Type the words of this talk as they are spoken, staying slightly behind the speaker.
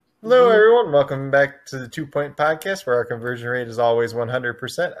Hello, everyone. Welcome back to the 2 Point Podcast, where our conversion rate is always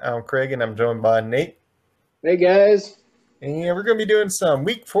 100%. I'm Craig, and I'm joined by Nate. Hey guys. And we're going to be doing some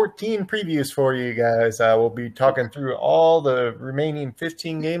Week 14 previews for you guys. We'll be talking through all the remaining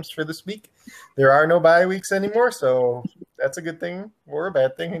 15 games for this week. There are no bye weeks anymore, so that's a good thing or a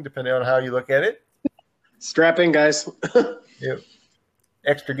bad thing, depending on how you look at it. Strap in, guys. Yep.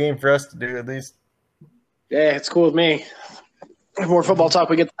 Extra game for us to do, at least. Yeah, it's cool with me. The more football talk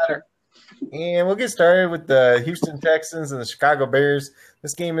we get, the better. And we'll get started with the Houston Texans and the Chicago Bears.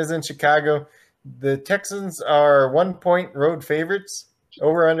 This game is in Chicago. The Texans are 1-point road favorites.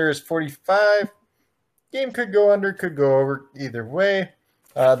 Over-under is 45. Game could go under, could go over either way.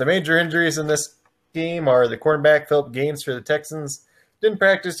 The major injuries in this game are the cornerback Philip Gaines for the Texans. Didn't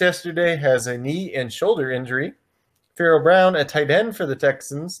practice yesterday, has a knee and shoulder injury. Pharaoh Brown, a tight end for the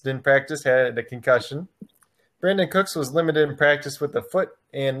Texans, didn't practice, had a concussion. Brandon Cooks was limited in practice with a foot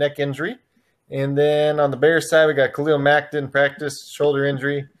and neck injury. And then on the Bears side, we got Khalil Mack, didn't practice, shoulder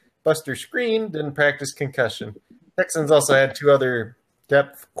injury. Buster Screen, didn't practice, concussion. Texans also had two other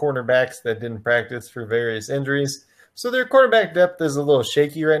depth cornerbacks that didn't practice for various injuries. So their quarterback depth is a little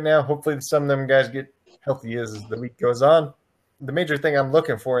shaky right now. Hopefully some of them guys get healthy as the week goes on. The major thing I'm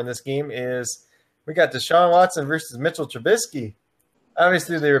looking for in this game is we got Deshaun Watson versus Mitchell Trubisky.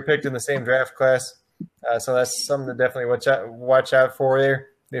 Obviously, they were picked in the same draft class. So that's something to definitely watch out for there.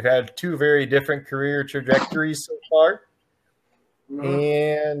 They've had two very different career trajectories so far.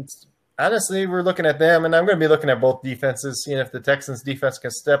 And honestly, we're looking at them, and I'm going to be looking at both defenses, seeing if the Texans defense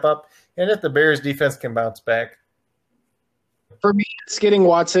can step up and if the Bears defense can bounce back. For me, it's getting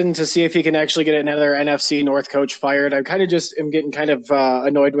Watson to see if he can actually get another NFC North coach fired. I kind of just am getting kind of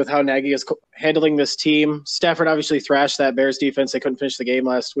annoyed with how Nagy is handling this team. Stafford obviously thrashed that Bears defense. They couldn't finish the game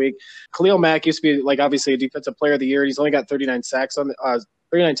last week. Khalil Mack used to be obviously a defensive player of the year. He's only got 39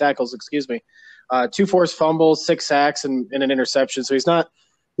 tackles, 2 forced fumbles, 6 sacks, and an interception. So he's not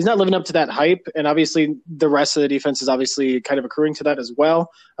living up to that hype, and obviously the rest of the defense is obviously kind of accruing to that as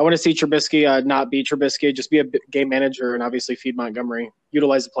well. I want to see Trubisky not be Trubisky, just be a game manager and obviously feed Montgomery,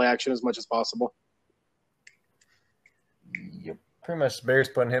 utilize the play action as much as possible. Yep. Pretty much the Bears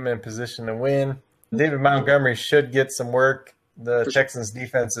putting him in position to win. David Montgomery should get some work. The Texans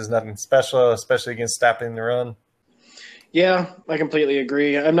defense is nothing special, especially against stopping the run. Yeah, I completely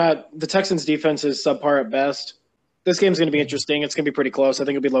agree. The Texans defense is subpar at best. This game's going to be interesting. It's going to be pretty close. I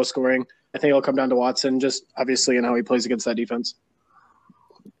think it'll be low scoring. I think it'll come down to Watson, just obviously, and how he plays against that defense.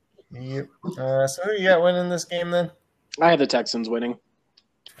 Yep. So who you got winning this game then? I have the Texans winning.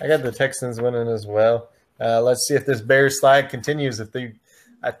 I got the Texans winning as well. Let's see if this Bears slide continues.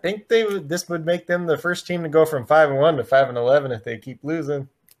 I think this would make them the first team to go from 5-1 to 5-11 if they keep losing.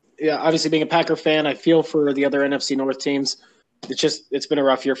 Yeah, obviously being a Packer fan, I feel for the other NFC North teams. It's been a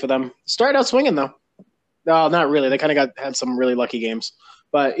rough year for them. Started out swinging though. No, not really. They kind of had some really lucky games,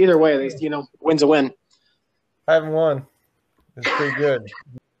 but either way, win's a win. 5-1 is pretty good.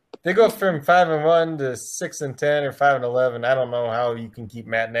 They go from 5-1 to 6-10 or 5-11. I don't know how you can keep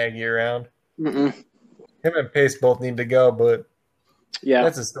Matt Nagy around. Mm-mm. Him and Pace both need to go, but yeah,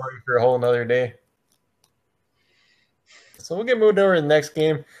 that's a story for a whole nother day. So we'll get moved over to the next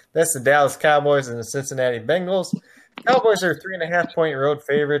game. That's the Dallas Cowboys and the Cincinnati Bengals. Cowboys are 3.5-point road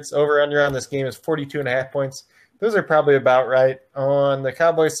favorites. Over-under on this game is 42.5 points. Those are probably about right. On the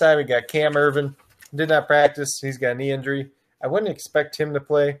Cowboys side, we got Cam Ervin. Did not practice. He's got a knee injury. I wouldn't expect him to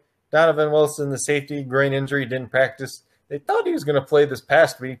play. Donovan Wilson, the safety, groin injury, didn't practice. They thought he was going to play this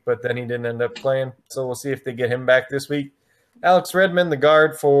past week, but then he didn't end up playing. So we'll see if they get him back this week. Alex Redmond, the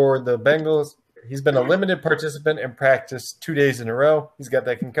guard for the Bengals. He's been a limited participant in practice 2 days in a row. He's got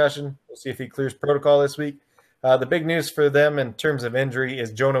that concussion. We'll see if he clears protocol this week. The big news for them in terms of injury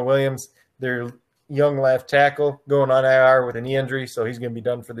is Jonah Williams, their young left tackle, going on IR with a knee injury, so he's going to be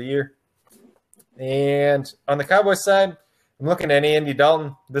done for the year. And on the Cowboys side, I'm looking at Andy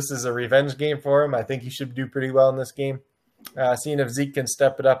Dalton. This is a revenge game for him. I think he should do pretty well in this game. Seeing if Zeke can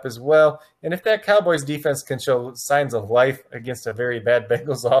step it up as well. And if that Cowboys defense can show signs of life against a very bad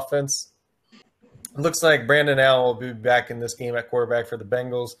Bengals offense. It looks like Brandon Allen will be back in this game at quarterback for the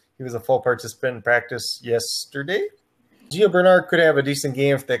Bengals. He was a full participant in practice yesterday. Gio Bernard could have a decent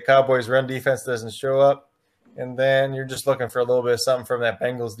game if the Cowboys run defense doesn't show up. And then you're just looking for a little bit of something from that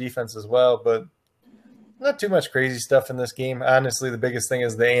Bengals defense as well. But not too much crazy stuff in this game. Honestly, the biggest thing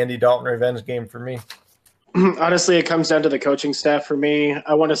is the Andy Dalton revenge game for me. Honestly, it comes down to the coaching staff for me.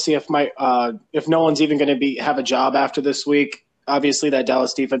 I want to see if no one's even going to have a job after this week. Obviously, that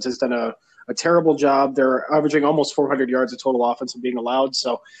Dallas defense has done a terrible job. They're averaging almost 400 yards of total offense and being allowed.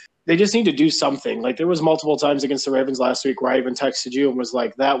 So they just need to do something. Like there was multiple times against the Ravens last week where I even texted you and was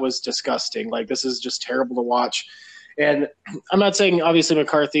like, that was disgusting. Like this is just terrible to watch. And I'm not saying obviously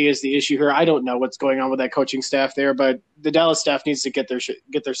McCarthy is the issue here. I don't know what's going on with that coaching staff there, but the Dallas staff needs to get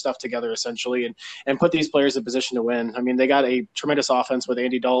their stuff together essentially and put these players in position to win. I mean, they got a tremendous offense with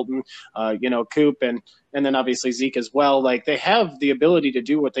Andy Dalton, Coop, and then obviously Zeke as well. Like they have the ability to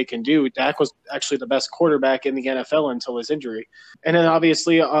do what they can do. Dak was actually the best quarterback in the NFL until his injury. And then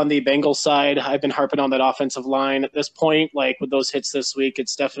obviously on the Bengals side, I've been harping on that offensive line at this point. Like with those hits this week,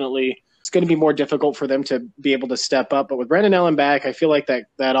 it's going to be more difficult for them to be able to step up. But with Brandon Allen back, I feel like that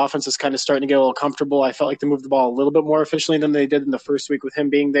offense is kind of starting to get a little comfortable. I felt like they moved the ball a little bit more efficiently than they did in the first week with him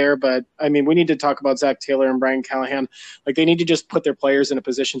being there. But, I mean, we need to talk about Zach Taylor and Brian Callahan. Like, they need to just put their players in a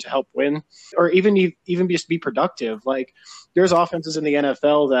position to help win or even just be productive. Like, there's offenses in the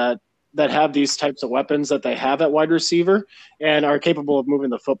NFL that have these types of weapons that they have at wide receiver and are capable of moving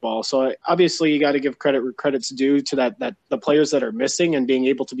the football. So obviously you got to give credit where credit's due to that the players that are missing and being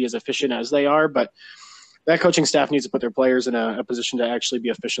able to be as efficient as they are. But that coaching staff needs to put their players in a position to actually be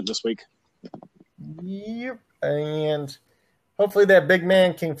efficient this week. Yep. And hopefully that big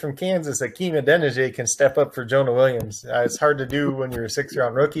man came from Kansas, Akeem Adeniji, can step up for Jonah Williams. It's hard to do when you're a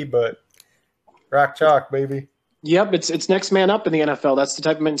 6th-round rookie, but rock chalk, baby. Yep, it's next man up in the NFL. That's the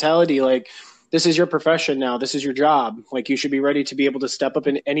type of mentality. Like, this is your profession now. This is your job. Like, you should be ready to be able to step up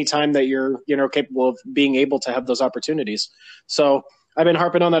in any time that you're, capable of being able to have those opportunities. So I've been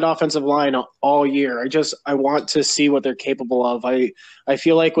harping on that offensive line all year. I want to see what they're capable of. I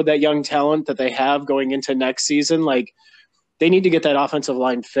feel like with that young talent that they have going into next season, like, they need to get that offensive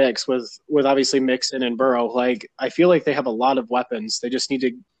line fixed with obviously Mixon and Burrow. Like, I feel like they have a lot of weapons. They just need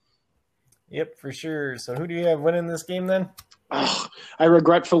to. Yep, for sure. So who do you have winning this game then? I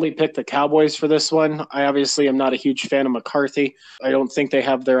regretfully picked the Cowboys for this one. I obviously am not a huge fan of McCarthy. I don't think they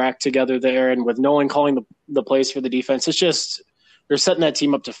have their act together there. And with Nolan calling the plays for the defense, it's just they're setting that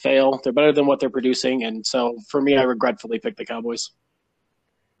team up to fail. They're better than what they're producing. And so for me, I regretfully picked the Cowboys.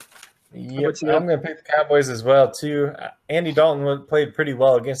 Yep, I'm going to pick the Cowboys as well, too. Andy Dalton played pretty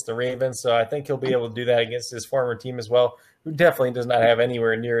well against the Ravens, so I think he'll be able to do that against his former team as well, who definitely does not have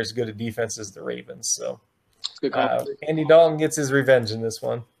anywhere near as good a defense as the Ravens. So good call. Andy Dalton gets his revenge in this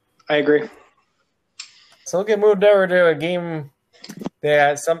one. I agree. So we'll get moved over to a game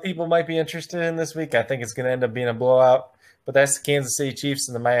that some people might be interested in this week. I think it's going to end up being a blowout, but that's the Kansas City Chiefs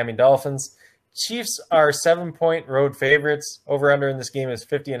and the Miami Dolphins. Chiefs are 7-point road favorites. Over-under in this game is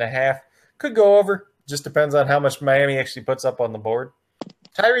 50.5. Could go over. Just depends on how much Miami actually puts up on the board.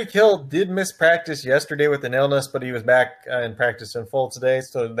 Tyreek Hill did miss practice yesterday with an illness, but he was back in practice in full today,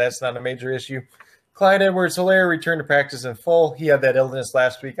 so that's not a major issue. Clyde Edwards-Helaire returned to practice in full. He had that illness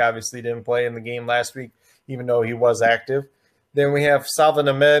last week. Obviously didn't play in the game last week, even though he was active. Then we have Salvon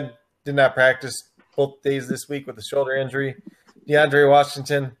Ahmed, did not practice both days this week with a shoulder injury. DeAndre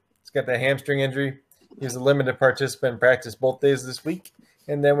Washington, got the hamstring injury. He was a limited participant in practice both days this week.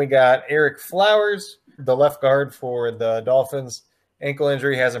 And then we got Eric Flowers, the left guard for the Dolphins. Ankle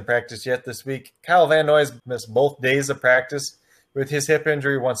injury, hasn't practiced yet this week. Kyle Van Noy missed both days of practice with his hip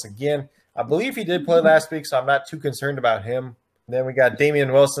injury once again. I believe he did play last week, so I'm not too concerned about him. And then we got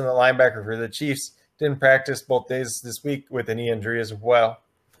Damian Wilson, the linebacker for the Chiefs. Didn't practice both days this week with a knee injury as well.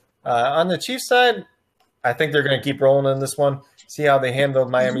 On the Chiefs side, I think they're going to keep rolling in this one, see how they handle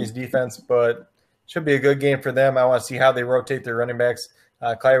Miami's defense, but should be a good game for them. I want to see how they rotate their running backs.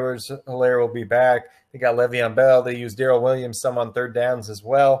 Clyde Edwards-Helaire will be back. They got Le'Veon Bell. They use Darrell Williams some on third downs as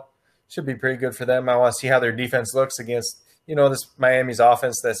well. Should be pretty good for them. I want to see how their defense looks against, this Miami's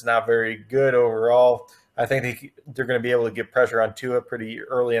offense that's not very good overall. I think they're going to be able to get pressure on Tua pretty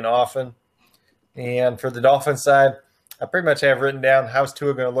early and often. And for the Dolphins side, I pretty much have written down how's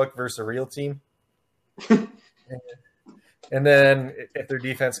Tua going to look versus a real team. And then if their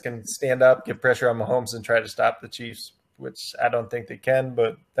defense can stand up, get pressure on Mahomes, and try to stop the Chiefs, which I don't think they can,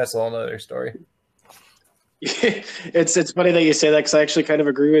 but that's a whole other story. It's funny that you say that because I actually kind of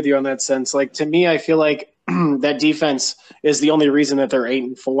agree with you on that sense. Like, to me, I feel like that defense is the only reason that they're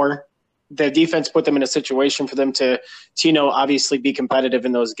 8-4. The defense put them in a situation for them to obviously be competitive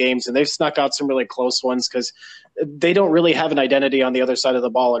in those games. And they've snuck out some really close ones because they don't really have an identity on the other side of the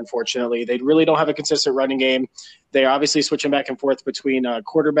ball, unfortunately. They really don't have a consistent running game. They're obviously switching back and forth between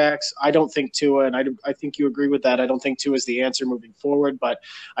quarterbacks. I don't think Tua, and I think you agree with that, I don't think Tua is the answer moving forward, but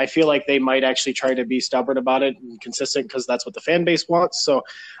I feel like they might actually try to be stubborn about it and consistent because that's what the fan base wants. So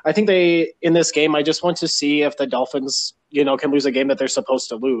I think in this game, I just want to see if the Dolphins can lose a game that they're supposed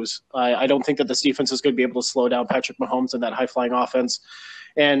to lose. I don't think that this defense is going to be able to slow down Patrick Mahomes and that high-flying offense.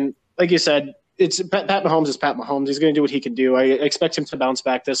 And like you said, it's Pat Mahomes is Pat Mahomes. He's going to do what he can do. I expect him to bounce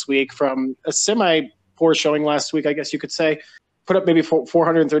back this week from a semi-poor showing last week, I guess you could say. Put up maybe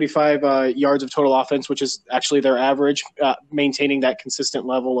 435 yards of total offense, which is actually their average, maintaining that consistent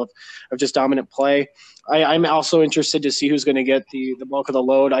level of just dominant play. I'm also interested to see who's going to get the bulk of the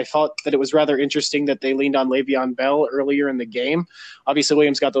load. I thought that it was rather interesting that they leaned on Le'Veon Bell earlier in the game. Obviously,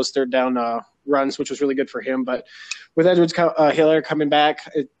 Williams got those third down runs, which was really good for him. But with Edwards-Helaire coming back,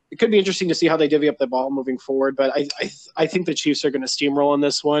 it could be interesting to see how they divvy up the ball moving forward. But I think the Chiefs are going to steamroll in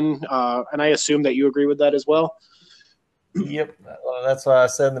this one, and I assume that you agree with that as well. Yep, that's what I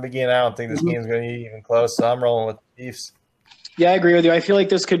said in the beginning. I don't think this game's going to be even close, so I'm rolling with the Chiefs. Yeah, I agree with you. I feel like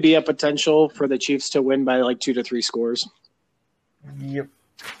this could be a potential for the Chiefs to win by like 2 to 3 scores. Yep.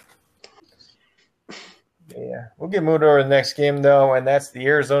 Yeah, we'll get moved over to the next game, though, and that's the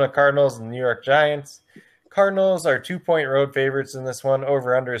Arizona Cardinals and the New York Giants. Cardinals are 2-point road favorites in this one.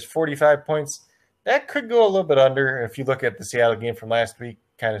 Over-under is 45 points. That could go a little bit under if you look at the Seattle game from last week.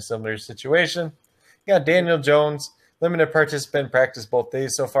 Kind of similar situation. You got Daniel Jones, limited participant practice both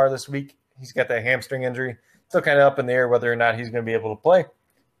days so far this week. He's got that hamstring injury. Still kind of up in the air whether or not he's going to be able to play.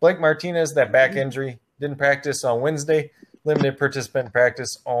 Blake Martinez, that back injury, didn't practice on Wednesday. Limited participant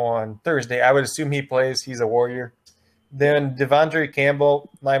practice on Thursday. I would assume he plays. He's a Warrior. Then Devondre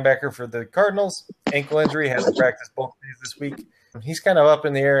Campbell, linebacker for the Cardinals, ankle injury, hasn't practiced both days this week. He's kind of up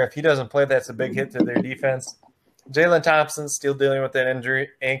in the air. If he doesn't play, that's a big hit to their defense. Jalen Thompson still dealing with that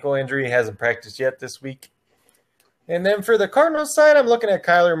ankle injury, hasn't practiced yet this week. And then for the Cardinals side, I'm looking at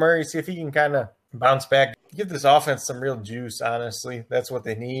Kyler Murray, see if he can kind of bounce back, give this offense some real juice, honestly. That's what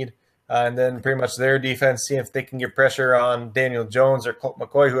they need. And then pretty much their defense, see if they can get pressure on Daniel Jones or Colt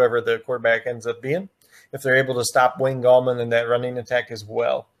McCoy, whoever the quarterback ends up being, if they're able to stop Wayne Gallman and that running attack as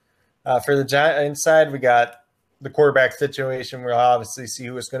well. For the Giants side, we got the quarterback situation. We'll obviously see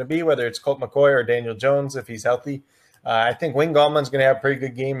who it's going to be, whether it's Colt McCoy or Daniel Jones if he's healthy. I think Wayne Gallman's going to have a pretty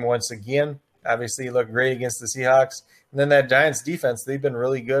good game once again. Obviously, he looked great against the Seahawks. And then that Giants defense, they've been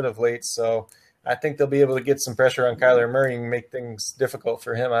really good of late. So I think they'll be able to get some pressure on Kyler Murray and make things difficult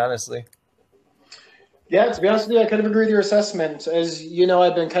for him, honestly. Yeah, to be honest with you, I kind of agree with your assessment. As you know,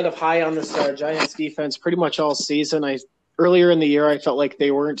 I've been kind of high on this Giants defense pretty much all season. Earlier in the year, I felt like they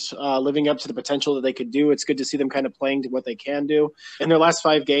weren't living up to the potential that they could do. It's good to see them kind of playing to what they can do. In their last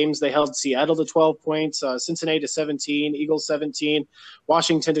 5 games, they held Seattle to 12 points, Cincinnati to 17, Eagles 17,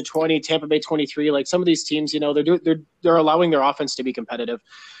 Washington to 20, Tampa Bay 23. Like some of these teams, you know, they're allowing their offense to be competitive.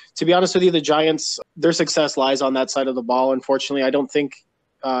 To be honest with you, the Giants, their success lies on that side of the ball. Unfortunately, I don't think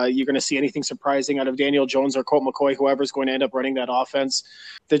you're going to see anything surprising out of Daniel Jones or Colt McCoy, whoever's going to end up running that offense.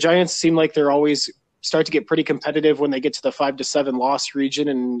 The Giants seem like they're always start to get pretty competitive when they get to the 5-7 loss region,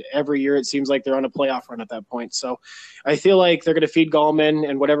 and every year it seems like they're on a playoff run at that point. So I feel like they're going to feed Gallman,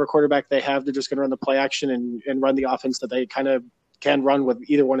 and whatever quarterback they have, they're just going to run the play action and run the offense that they kind of can run with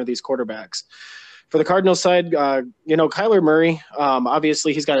either one of these quarterbacks. For the Cardinals side, Kyler Murray,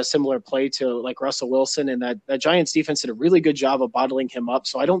 obviously he's got a similar play to like Russell Wilson, and that Giants defense did a really good job of bottling him up.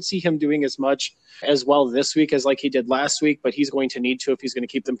 So I don't see him doing as much as well this week as like he did last week, but he's going to need to if he's going to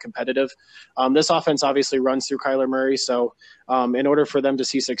keep them competitive. This offense obviously runs through Kyler Murray, so in order for them to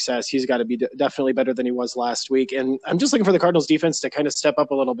see success, he's got to be definitely better than he was last week. And I'm just looking for the Cardinals defense to kind of step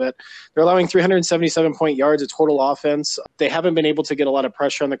up a little bit. They're allowing 377 point yards of total offense. They haven't been able to get a lot of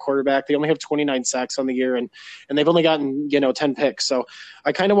pressure on the quarterback. They only have 29 sacks on the year, and they've only gotten 10 picks. So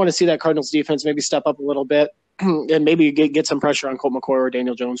I kind of want to see that Cardinals defense maybe step up a little bit and maybe get some pressure on Colt McCoy or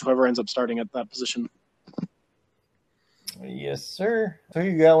Daniel Jones, whoever ends up starting at that position. Yes, sir. Who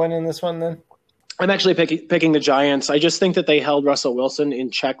you got winning this one then? I'm actually picking the Giants. I just think that they held Russell Wilson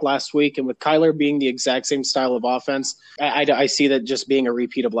in check last week, and with Kyler being the exact same style of offense, I see that just being a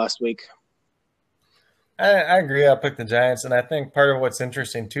repeat of last week. I agree. I'll pick the Giants, and I think part of what's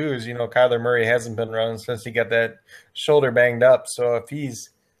interesting too is Kyler Murray hasn't been running since he got that shoulder banged up. So if he's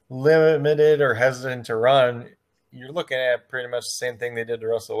limited or hesitant to run, you're looking at pretty much the same thing they did to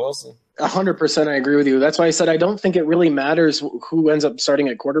Russell Wilson. 100%, I agree with you. That's why I said I don't think it really matters who ends up starting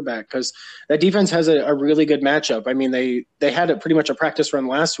at quarterback, because that defense has a really good matchup. I mean, they had pretty much a practice run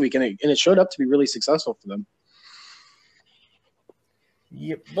last week, and it showed up to be really successful for them.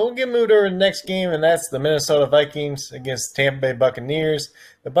 Yep. We'll get moved over to the next game, and that's the Minnesota Vikings against Tampa Bay Buccaneers.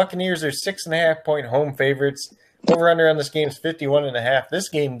 The Buccaneers are 6.5-point home favorites. Over-under on this game is 51.5. This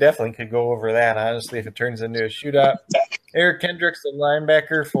game definitely could go over that, honestly, if it turns into a shootout. Eric Kendricks, the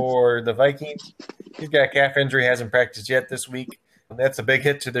linebacker for the Vikings. He's got a calf injury, hasn't practiced yet this week. That's a big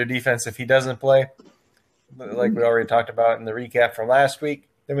hit to their defense if he doesn't play, like we already talked about in the recap from last week.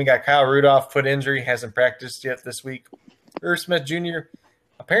 Then we got Kyle Rudolph, foot injury, hasn't practiced yet this week. Irv Smith Jr.,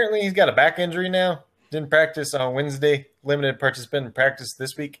 Apparently, he's got a back injury now. Didn't practice on Wednesday. Limited participant in practice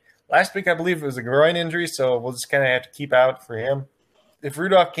this week. Last week, I believe it was a groin injury, so we'll just kind of have to keep out for him. If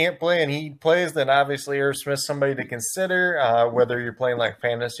Rudolph can't play and he plays, then obviously Irv Smith's somebody to consider, whether you're playing like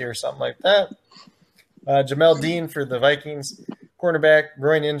fantasy or something like that. Jamel Dean for the Vikings, cornerback,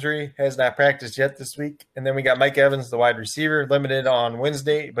 groin injury, has not practiced yet this week. And then we got Mike Evans, the wide receiver, limited on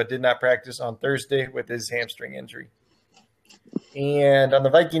Wednesday, but did not practice on Thursday with his hamstring injury. And on the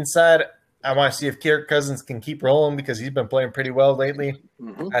Vikings side, I want to see if Kirk Cousins can keep rolling because he's been playing pretty well lately.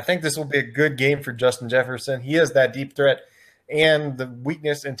 Mm-hmm. I think this will be a good game for Justin Jefferson. He is that deep threat. And the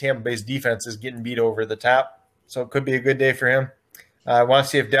weakness in Tampa Bay's defense is getting beat over the top. So it could be a good day for him. I want to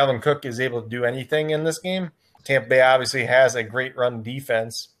see if Dalvin Cook is able to do anything in this game. Tampa Bay obviously has a great run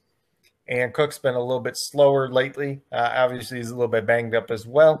defense. And Cook's been a little bit slower lately. Obviously, he's a little bit banged up as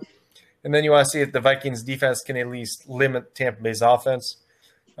well. And then you want to see if the Vikings defense can at least limit Tampa Bay's offense.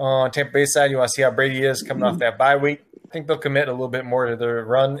 On Tampa Bay's side, you want to see how Brady is coming off that bye week. I think they'll commit a little bit more to their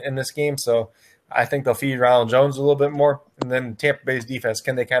run in this game. So I think they'll feed Ronald Jones a little bit more. And then Tampa Bay's defense,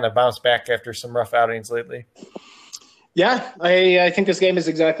 can they kind of bounce back after some rough outings lately? Yeah, I think this game is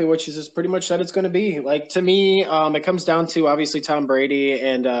exactly what you just pretty much said it's going to be. Like, to me, it comes down to obviously Tom Brady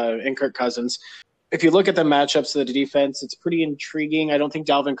and Kirk Cousins. If you look at the matchups of the defense, it's pretty intriguing. I don't think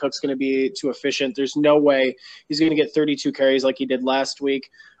Dalvin Cook's going to be too efficient. There's no way he's going to get 32 carries like he did last week.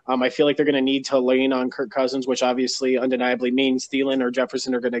 I feel like they're going to need to lean on Kirk Cousins, which obviously undeniably means Thielen or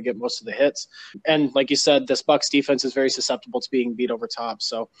Jefferson are going to get most of the hits. And like you said, this Bucs defense is very susceptible to being beat over top.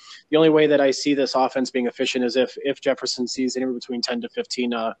 So the only way that I see this offense being efficient is if Jefferson sees anywhere between 10 to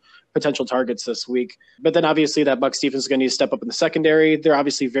 15 potential targets this week. But then obviously that Bucs defense is going to need to step up in the secondary. They're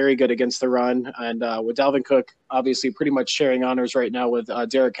obviously very good against the run. And with Dalvin Cook obviously pretty much sharing honors right now with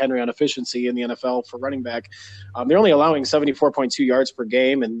Derrick Henry on efficiency in the NFL for running back, they're only allowing 74.2 yards per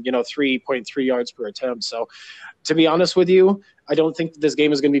game and 3.3 yards per attempt. So to be honest with you, I don't think this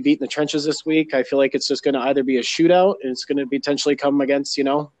game is going to be beat in the trenches this week. I feel like it's just going to either be a shootout and it's going to potentially come against,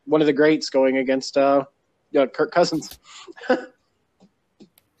 one of the greats going against Kirk Cousins. What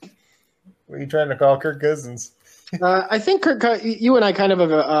are you trying to call Kirk Cousins? I think you and I kind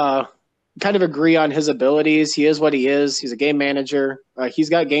of agree on his abilities. He is what he is. He's a game manager. He's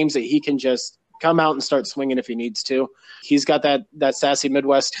got games that he can just come out and start swinging if he needs to. He's got that sassy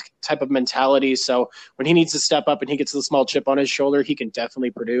Midwest type of mentality. So when he needs to step up and he gets the small chip on his shoulder, he can definitely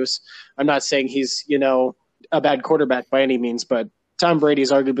produce. I'm not saying he's, a bad quarterback by any means, but Tom Brady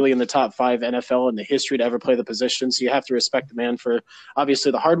is arguably in the top 5 NFL in the history to ever play the position. So you have to respect the man for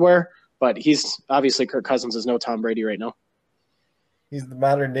obviously the hardware, but he's obviously Kirk Cousins is no Tom Brady right now. He's the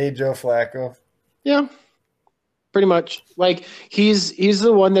modern day Joe Flacco. Yeah. Pretty much. Like he's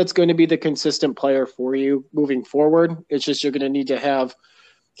the one that's going to be the consistent player for you moving forward. It's just you're going to need to have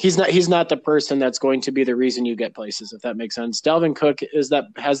he's not the person that's going to be the reason you get places, if that makes sense. Dalvin Cook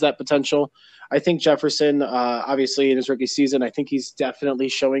has that potential. I think Jefferson, obviously in his rookie season, I think he's definitely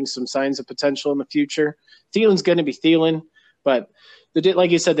showing some signs of potential in the future. Thielen's going to be Thielen, but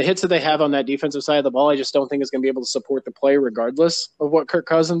like you said, the hits that they have on that defensive side of the ball, I just don't think is going to be able to support the play regardless of what Kirk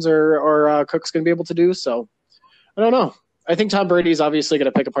Cousins or Cook's going to be able to do. So I don't know. I think Tom Brady is obviously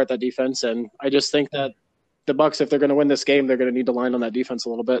going to pick apart that defense, and I just think that the Bucs, if they're going to win this game, they're going to need to line on that defense a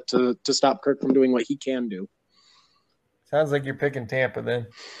little bit to stop Kirk from doing what he can do. Sounds like you're picking Tampa then.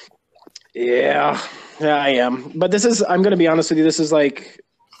 Yeah, I am. But I'm going to be honest with you, this is like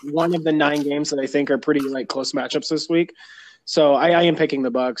one of the 9 games that I think are pretty like close matchups this week. So I am picking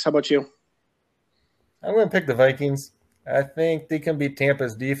the Bucs. How about you? I'm going to pick the Vikings. I think they can beat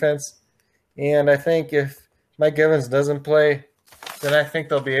Tampa's defense, and I think if Mike Evans doesn't play, then I think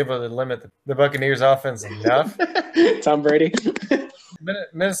they'll be able to limit the Buccaneers' offense enough. Tom Brady.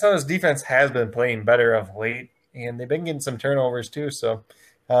 Minnesota's defense has been playing better of late, and they've been getting some turnovers too. So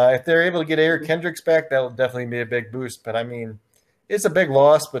if they're able to get Eric Kendricks back, that will definitely be a big boost. But, I mean, it's a big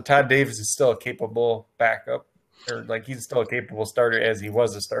loss, but Todd Davis is still a capable backup. Or like he's still a capable starter as he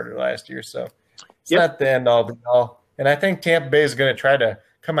was a starter last year. So it's not the end all be all. And I think Tampa Bay is going to try to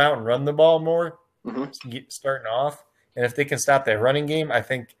come out and run the ball more, starting off. And if they can stop that running game, I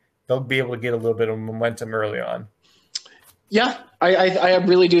think they'll be able to get a little bit of momentum early on. Yeah, I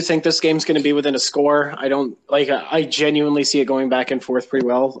really do think this game's going to be within a score. I genuinely see it going back and forth pretty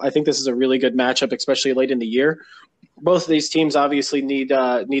well. I think this is a really good matchup, especially late in the year. Both of these teams obviously need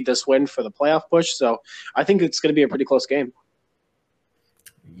this win for the playoff push, so I think it's going to be a pretty close game.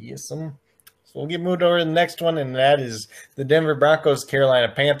 Yes, so we'll get moved over to the next one, and that is the Denver Broncos,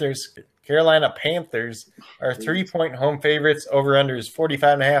 Carolina Panthers. Carolina Panthers are 3-point home favorites. Over-under is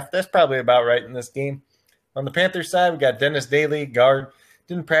 45.5. That's probably about right in this game. On the Panthers side, we got Dennis Daly, guard.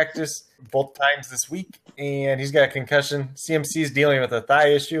 didn't practice both times this week, and he's got a concussion. CMC is dealing with a thigh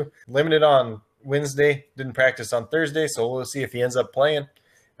issue. Limited on Wednesday, didn't practice on Thursday, so we'll see if he ends up playing.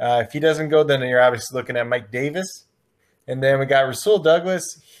 If he doesn't go, then you're obviously looking at Mike Davis. And then we got Rasul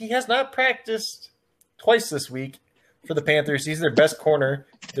Douglas. He has not practiced twice this week for the Panthers. He's their best corner.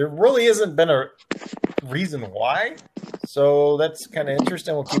 There really hasn't been a reason why, so that's kind of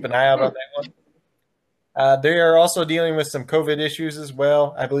interesting. We'll keep an eye out on that one. They are also dealing with some COVID issues as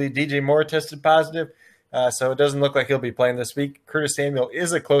well. I believe DJ Moore tested positive, so it doesn't look like he'll be playing this week. Curtis Samuel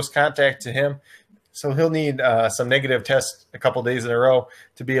is a close contact to him, so he'll need some negative tests a couple days in a row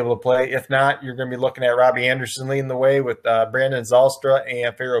to be able to play. If not, you're going to be looking at Robbie Anderson leading the way with Brandon Zalstra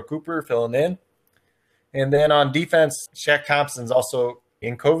and Pharaoh Cooper filling in. And then on defense, Shaq Thompson's also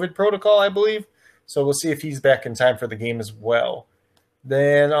in COVID protocol, I believe. So we'll see if he's back in time for the game as well.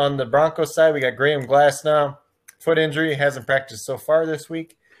 Then on the Broncos side, we got Graham Glasnow. Foot injury, hasn't practiced so far this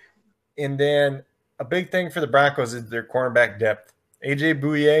week. And then a big thing for the Broncos is their cornerback depth. A.J.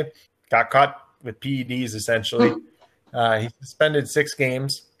 Bouye got caught with PEDs, essentially. He's suspended 6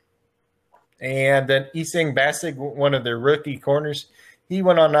 games. And then Isang Basig, one of their rookie corners, he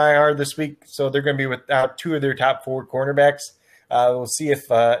went on IR this week, so they're going to be without 2 of their top 4 cornerbacks. We'll see if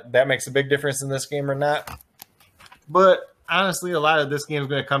that makes a big difference in this game or not. But honestly, a lot of this game is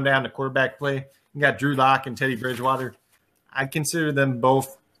going to come down to quarterback play. You got Drew Lock and Teddy Bridgewater. I consider them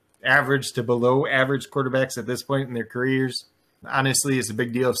both average to below average quarterbacks at this point in their careers. Honestly, it's a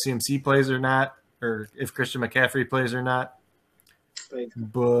big deal if CMC plays or not, or if Christian McCaffrey plays or not. But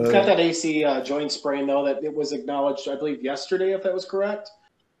he's got that AC joint sprain, though, that it was acknowledged, I believe, yesterday, if that was correct.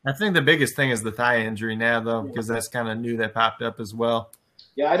 I think the biggest thing is the thigh injury now, though, because that's kind of new that popped up as well.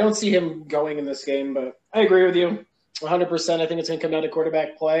 Yeah, I don't see him going in this game, but I agree with you 100%. I think it's going to come down to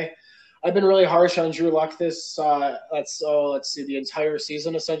quarterback play. I've been really harsh on Drew Lock the entire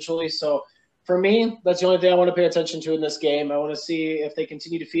season, essentially. So for me, that's the only thing I want to pay attention to in this game. I want to see if they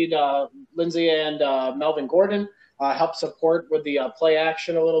continue to feed Lindsey and Melvin Gordon, help support with the play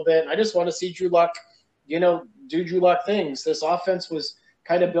action a little bit. I just want to see Drew Lock, do Drew Lock things. This offense was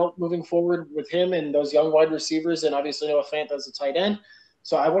kind of built moving forward with him and those young wide receivers, and obviously Noah Fant as a tight end.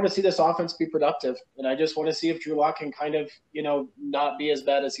 So I want to see this offense be productive, and I just want to see if Drew Lock can kind of, not be as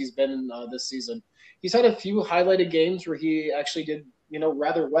bad as he's been this season. He's had a few highlighted games where he actually did,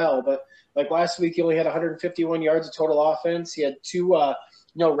 rather well, but like last week he only had 151 yards of total offense. He had 2,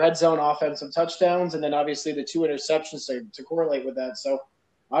 red zone offensive touchdowns, and then obviously the 2 interceptions to correlate with that. So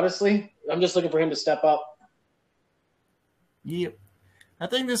honestly, I'm just looking for him to step up. Yep. I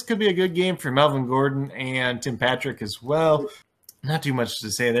think this could be a good game for Melvin Gordon and Tim Patrick as well. Not too much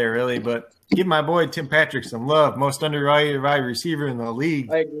to say there, really, but give my boy Tim Patrick some love. Most underrated wide receiver in the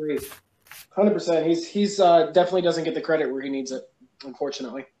league. I agree. 100%. He's definitely doesn't get the credit where he needs it,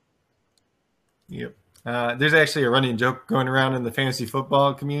 unfortunately. Yep. There's actually a running joke going around in the fantasy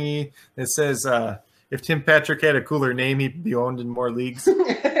football community that says if Tim Patrick had a cooler name, he'd be owned in more leagues.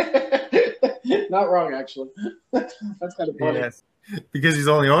 Not wrong, actually. That's kind of funny. Yes. Because he's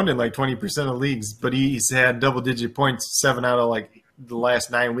only owned in like 20% of leagues, but he's had double-digit points 7 out of like the last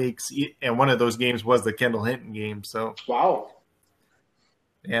 9 weeks, and one of those games was the Kendall Hinton game. So wow,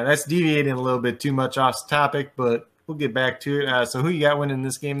 yeah, that's deviating a little bit too much off topic, but we'll get back to it. So who you got winning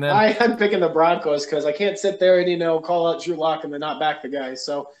this game then? I'm picking the Broncos because I can't sit there and call out Drew Lock and then not back the guy.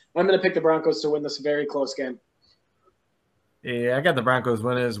 So I'm going to pick the Broncos to win this very close game. Yeah, I got the Broncos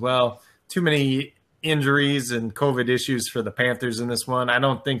winning as well. Too many injuries and COVID issues for the Panthers in this one. I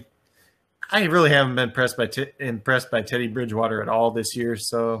really haven't been impressed by Teddy Bridgewater at all this year.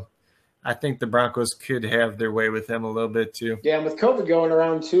 So I think the Broncos could have their way with him a little bit too. Yeah, and with COVID going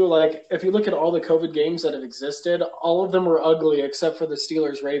around too, like if you look at all the COVID games that have existed, all of them were ugly except for the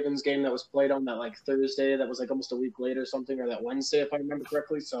Steelers-Ravens game that was played on that like Thursday. That was like almost a week later or something, or that Wednesday if I remember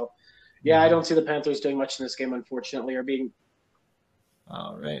correctly. So yeah, I don't see the Panthers doing much in this game, unfortunately, or being.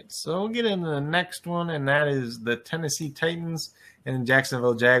 All right, so we'll get into the next one, and that is the Tennessee Titans and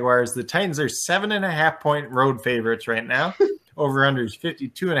Jacksonville Jaguars. The Titans are 7.5-point road favorites right now. Over-under is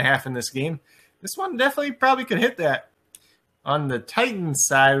 52.5 in this game. This one definitely probably could hit that. On the Titans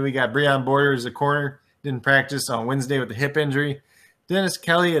side, we got Breon Borders as a corner. Didn't practice on Wednesday with a hip injury. Dennis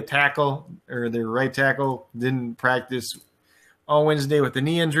Kelly, a tackle, or their right tackle, didn't practice on Wednesday with a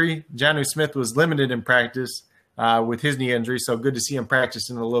knee injury. Jonnu Smith was limited in practice with his knee injury, so good to see him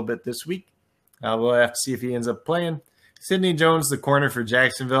practicing a little bit this week. We'll have to see if he ends up playing. Sidney Jones, the corner for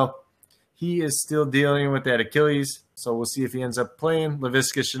Jacksonville. He is still dealing with that Achilles, so we'll see if he ends up playing.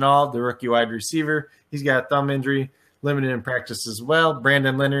 Laviska Shenault, the rookie wide receiver. He's got a thumb injury, limited in practice as well.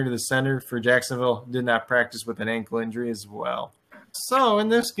 Brandon Leonard, the center for Jacksonville, did not practice with an ankle injury as well. So in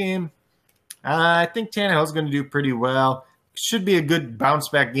this game, I think Tannehill's going to do pretty well. Should be a good bounce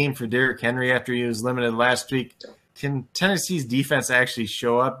back game for Derrick Henry after he was limited last week. Can Tennessee's defense actually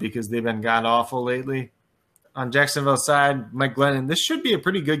show up because they've been god awful lately? On Jacksonville's side, Mike Glennon, this should be a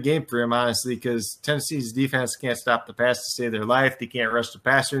pretty good game for him, honestly, because Tennessee's defense can't stop the pass to save their life. They can't rush the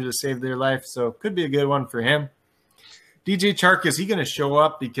passer to save their life, so it could be a good one for him. DJ Chark, is he going to show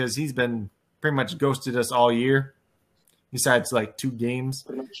up because he's been pretty much ghosted us all year, besides like 2 games?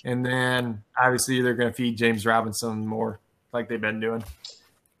 And then, obviously, they're going to feed James Robinson more like they've been doing.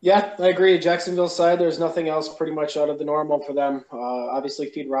 Yeah, I agree. Jacksonville's side, there's nothing else pretty much out of the normal for them. Obviously,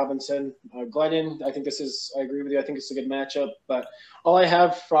 feed Robinson. Glennon, I agree with you. I think it's a good matchup. But all I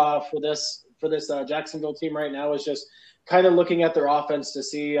have for this Jacksonville team right now is just kind of looking at their offense to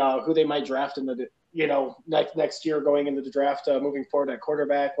see who they might draft in the next year going into the draft, moving forward at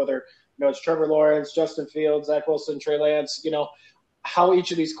quarterback, whether it's Trevor Lawrence, Justin Fields, Zach Wilson, Trey Lance, how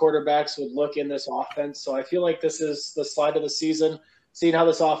each of these quarterbacks would look in this offense. So I feel like this is the slide of the season, seeing how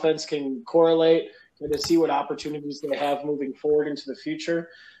this offense can correlate and to see what opportunities they have moving forward into the future.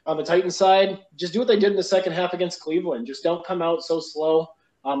 On the Titans side, just do what they did in the second half against Cleveland. Just don't come out so slow.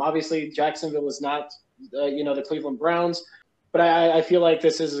 Obviously, Jacksonville is not, the Cleveland Browns, but I feel like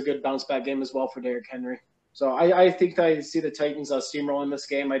this is a good bounce-back game as well for Derrick Henry. So I think I see the Titans steamrolling this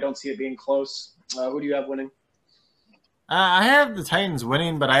game. I don't see it being close. Who do you have winning? I have the Titans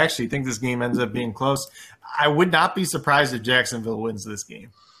winning, but I actually think this game ends up being close. I would not be surprised if Jacksonville wins this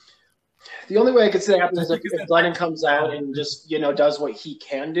game. The only way I could say that happens is if Glennon comes out and just, does what he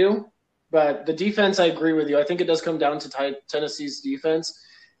can do. But the defense, I agree with you. I think it does come down to Tennessee's defense.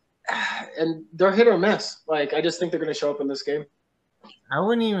 And they're hit or miss. I just think they're going to show up in this game. I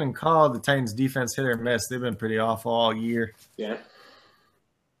wouldn't even call the Titans' defense hit or miss. They've been pretty awful all year. Yeah.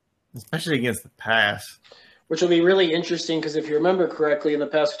 Especially against the pass. Which will be really interesting because if you remember correctly, in the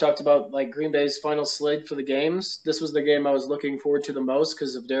past we talked about Green Bay's final slate for the games. This was the game I was looking forward to the most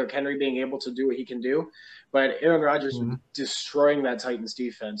because of Derrick Henry being able to do what he can do. But Aaron Rodgers was destroying that Titans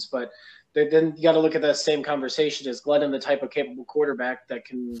defense. But then you got to look at that same conversation. Is Glennon the type of capable quarterback that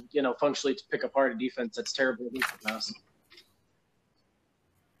can, functionally pick apart a defense that's terrible at the pass?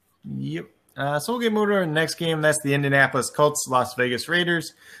 Yep. So we'll get moved to the next game. That's the Indianapolis Colts, Las Vegas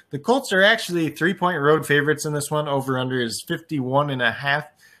Raiders. The Colts are actually 3-point road favorites in this one. Over-under is 51.5.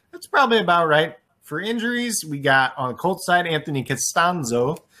 That's probably about right. For injuries, we got on the Colts side, Anthony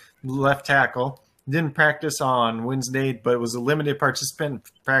Costanzo, left tackle. Didn't practice on Wednesday, but was a limited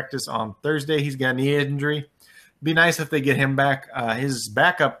participant practice on Thursday. He's got a knee injury. Be nice if they get him back. His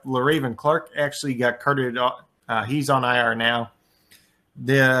backup, LaRaven Clark, actually got carted. He's on IR now.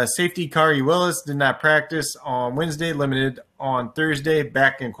 The safety, Kari Willis, did not practice on Wednesday, limited on Thursday,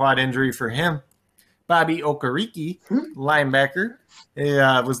 back and quad injury for him. Bobby Okereke, linebacker,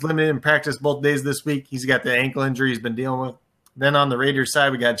 was limited in practice both days this week. He's got the ankle injury he's been dealing with. Then on the Raiders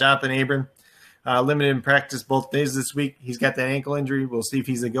side, we got Jonathan Abram, limited in practice both days this week. He's got that ankle injury. We'll see if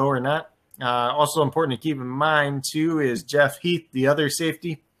he's a go or not. Also important to keep in mind, too, is Jeff Heath, the other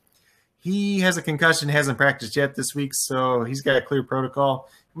safety. He has a concussion, hasn't practiced yet this week, so he's got a clear protocol.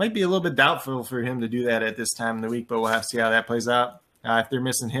 It might be a little bit doubtful for him to do that at this time in the week, but we'll have to see how that plays out. If they're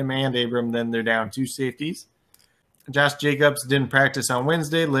missing him and Abram, then they're down 2 safeties. Josh Jacobs didn't practice on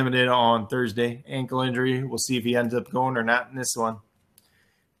Wednesday, limited on Thursday. Ankle injury. We'll see if he ends up going or not in this one.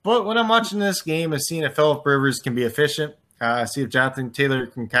 But when I'm watching this game, I'm seeing if Phillip Rivers can be efficient. See if Jonathan Taylor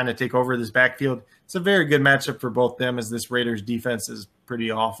can kind of take over this backfield. It's a very good matchup for both them as this Raiders defense is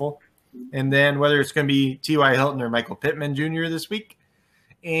pretty awful. And then whether it's going to be T.Y. Hilton or Michael Pittman Jr. this week.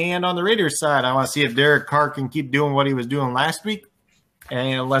 And on the Raiders side, I want to see if Derek Carr can keep doing what he was doing last week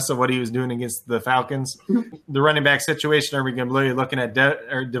and less of what he was doing against the Falcons. The running back situation, are we going to be looking at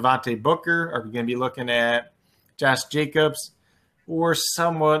Devontae Booker? Are we going to be looking at Josh Jacobs? Or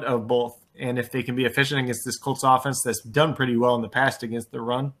somewhat of both? And if they can be efficient against this Colts offense that's done pretty well in the past against the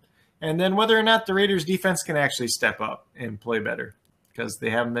run. And then whether or not the Raiders defense can actually step up and play better, because they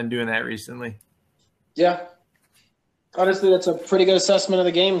haven't been doing that recently. Yeah. Honestly, that's a pretty good assessment of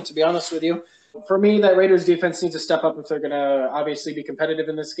the game, to be honest with you. For me, that Raiders defense needs to step up if they're going to obviously be competitive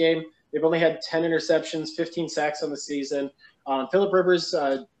in this game. They've only had 10 interceptions, 15 sacks on the season. Phillip Rivers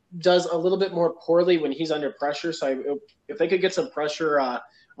does a little bit more poorly when he's under pressure. So if they could get some pressure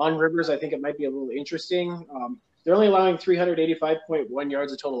on Rivers, I think it might be a little interesting. They're only allowing 385.1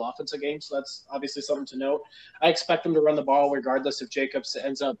 yards of total offense a game, so that's obviously something to note. I expect them to run the ball regardless if Jacobs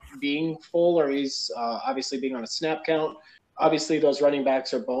ends up being full or he's obviously being on a snap count. Obviously, those running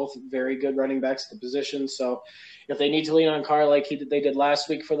backs are both very good running backs at the position. So if they need to lean on Carr like they did last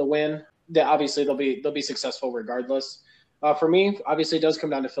week for the win, obviously they'll be successful regardless. For me, obviously, it does come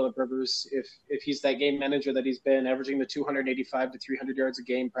down to Philip Rivers. If he's that game manager that he's been, averaging the 285 to 300 yards a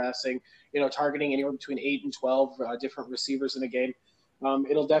game passing, targeting anywhere between 8 and 12 different receivers in a game,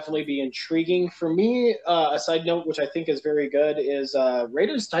 it'll definitely be intriguing. For me, a side note, which I think is very good, is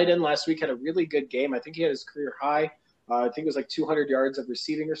Raiders tight end last week had a really good game. I think he had his career high. I think it was like 200 yards of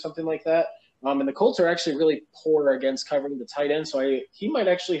receiving or something like that. And the Colts are actually really poor against covering the tight end, so he might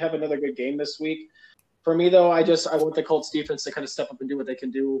actually have another good game this week. For me, though, I want the Colts defense to kind of step up and do what they can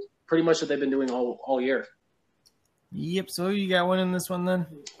do, pretty much what they've been doing all year. Yep. So you got one in this one then?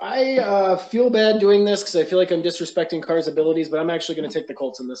 I feel bad doing this because I feel like I'm disrespecting Carr's abilities, but I'm actually going to take the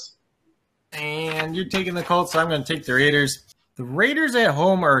Colts in this. And you're taking the Colts, so I'm going to take the Raiders. The Raiders at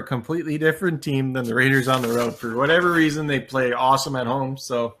home are a completely different team than the Raiders on the road. For whatever reason, they play awesome at home.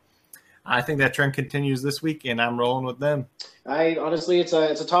 So I think that trend continues this week, and I'm rolling with them. Honestly, it's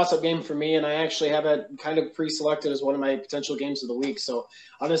a toss-up game for me, and I actually have it kind of pre-selected as one of my potential games of the week. So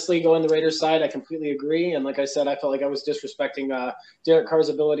honestly, going the Raiders side, I completely agree. And like I said, I felt like I was disrespecting Derek Carr's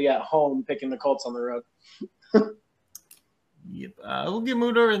ability at home, picking the Colts on the road. Yep. We'll get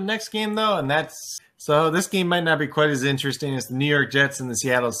moved over to the next game, though, and this game might not be quite as interesting as the New York Jets and the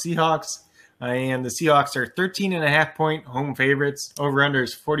Seattle Seahawks. And the Seahawks are 13.5-point home favorites. Over-under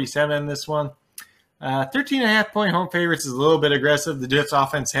is 47 in this one. 13.5-point home favorites is a little bit aggressive. The Jets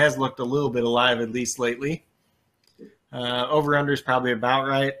offense has looked a little bit alive, at least lately. Over-under is probably about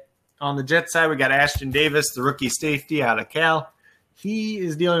right. On the Jets side, we got Ashton Davis, the rookie safety out of Cal. He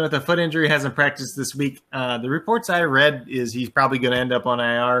is dealing with a foot injury, hasn't practiced this week. The reports I read is he's probably going to end up on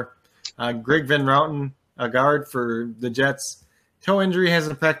IR. Greg Van Routen, a guard for the Jets. Toe injury,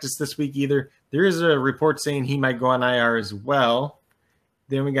 hasn't practiced this week either. There is a report saying he might go on IR as well.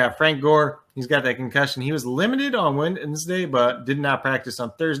 Then we got Frank Gore. He's got that concussion. He was limited on Wednesday, but did not practice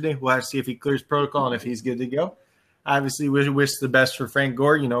on Thursday. We'll have to see if he clears protocol and if he's good to go. Obviously, we wish the best for Frank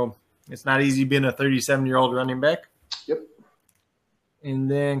Gore. It's not easy being a 37-year-old running back. Yep. And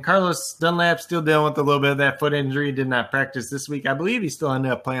then Carlos Dunlap still dealing with a little bit of that foot injury. Did not practice this week. I believe he still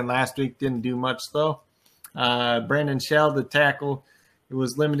ended up playing last week. Didn't do much, though. Brandon Shell, the tackle,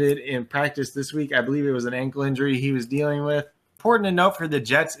 was limited in practice this week. I believe it was an ankle injury he was dealing with. Important to note for the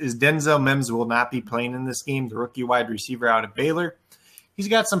Jets is Denzel Mims will not be playing in this game, the rookie wide receiver out of Baylor. He's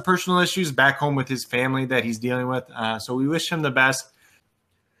got some personal issues back home with his family that he's dealing with, so we wish him the best.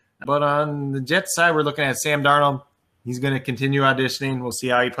 But on the Jets side, we're looking at Sam Darnold. He's going to continue auditioning. We'll see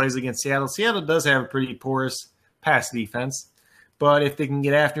how he plays against Seattle. Seattle does have a pretty porous pass defense. But if they can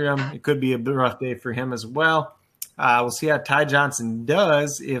get after him, it could be a bit rough day for him as well. We'll see how Ty Johnson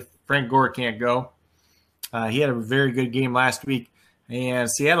does if Frank Gore can't go. He had a very good game last week. And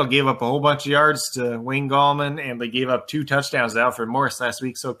Seattle gave up a whole bunch of yards to Wayne Gallman, and they gave up 2 touchdowns to Alfred Morris last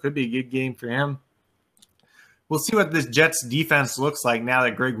week, so it could be a good game for him. We'll see what this Jets defense looks like now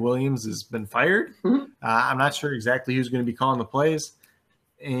that Greg Williams has been fired. I'm not sure exactly who's going to be calling the plays.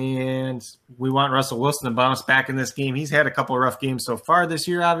 And we want Russell Wilson to bounce back in this game. He's had a couple of rough games so far this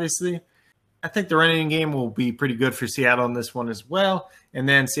year, obviously. I think the running game will be pretty good for Seattle in this one as well. And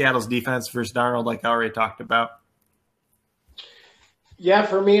then Seattle's defense versus Darnold, like I already talked about. Yeah,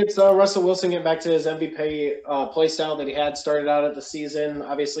 for me, it's Russell Wilson getting back to his MVP play style that he had started out at the season.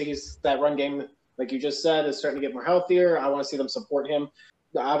 Obviously, he's that run game, like you just said, is starting to get more healthier. I want to see them support him.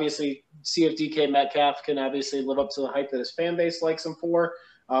 Obviously, see if DK Metcalf can obviously live up to the hype that his fan base likes him for.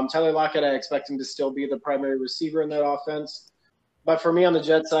 Tyler Lockett, I expect him to still be the primary receiver in that offense. But for me on the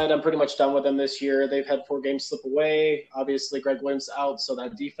Jets side, I'm pretty much done with them this year. They've had 4 games slip away. Obviously, Greg Williams out, so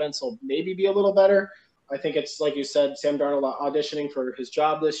that defense will maybe be a little better. I think it's, like you said, Sam Darnold auditioning for his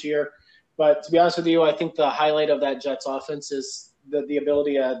job this year. But to be honest with you, I think the highlight of that Jets offense is the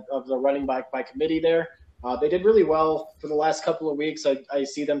ability of the running back by committee there. They did really well for the last couple of weeks. I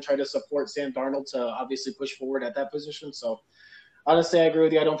see them try to support Sam Darnold to obviously push forward at that position. So, honestly, I agree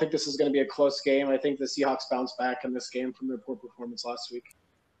with you. I don't think this is going to be a close game. I think the Seahawks bounce back in this game from their poor performance last week.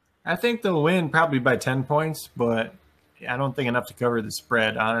 I think they'll win probably by 10 points, but I don't think enough to cover the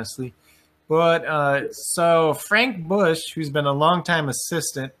spread, honestly. But so Frank Bush, who's been a longtime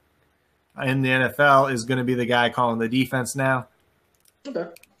assistant in the NFL, is going to be the guy calling the defense now. Okay.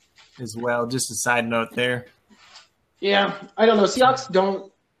 As well, just a side note there. Yeah, I don't know. Seahawks don't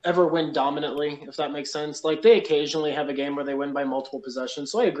ever win dominantly, if that makes sense. Like, they occasionally have a game where they win by multiple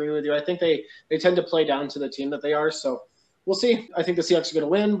possessions. So I agree with you. I think they tend to play down to the team that they are. So we'll see. I think the Seahawks are going to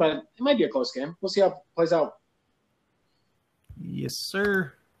win, but it might be a close game. We'll see how it plays out. Yes,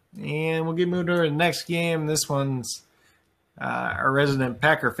 sir. And we'll get moved over to the next game. This one's our resident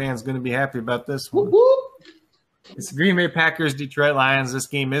Packer fan's going to be happy about this one. Woo-hoo! It's the Green Bay Packers, Detroit Lions. This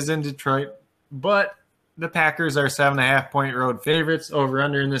game is in Detroit, but the Packers are 7.5-point road favorites.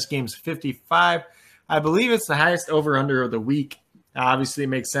 Over-under in this game is 55. I believe it's the highest over-under of the week. Obviously, it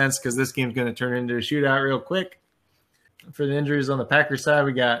makes sense because this game's going to turn into a shootout real quick. For the injuries on the Packers side,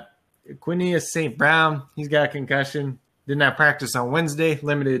 we got Quinius St. Brown. He's got a concussion. Did not practice on Wednesday,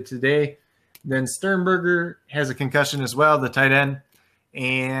 limited today. Then Sternberger has a concussion as well, the tight end,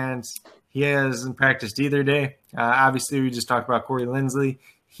 and he hasn't practiced either day. Obviously, we just talked about Corey Linsley.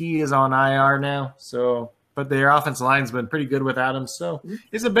 He is on IR now, but their offensive line's been pretty good without him. So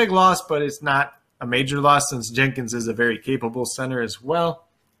it's a big loss, but it's not a major loss since Jenkins is a very capable center as well.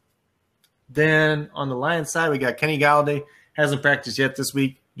 Then on the Lions side, we got Kenny Galladay. Hasn't practiced yet this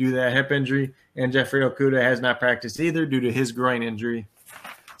week due to that hip injury, and Jeffrey Okudah has not practiced either due to his groin injury.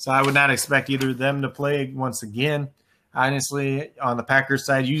 So I would not expect either of them to play once again. Honestly, on the Packers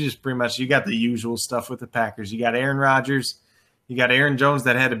side, you got the usual stuff with the Packers. You got Aaron Rodgers. You got Aaron Jones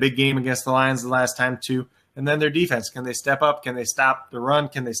that had a big game against the Lions the last time too. And then their defense. Can they step up? Can they stop the run?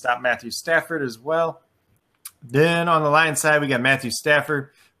 Can they stop Matthew Stafford as well? Then on the Lions side, we got Matthew Stafford.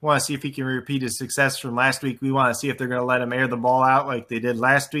 We want to see if he can repeat his success from last week. We want to see if they're going to let him air the ball out like they did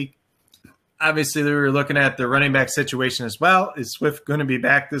last week. Obviously, we were looking at the running back situation as well. Is Swift going to be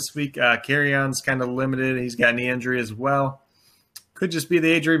back this week? Carry-on's kind of limited. He's got a knee injury as well. Could just be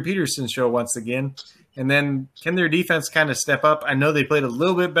the Adrian Peterson show once again. And then can their defense kind of step up? I know they played a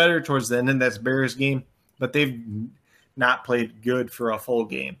little bit better towards the end of that Bears game, but they've not played good for a full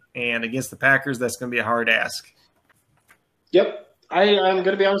game. And against the Packers, that's going to be a hard ask. Yep. I'm going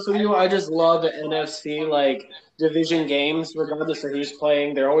to be honest with you. I just love the NFC, division games, regardless of who's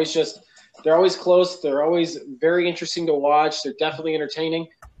playing. They're always close. They're always very interesting to watch. They're definitely entertaining.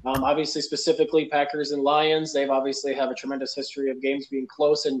 Obviously, specifically Packers and Lions, they've obviously have a tremendous history of games being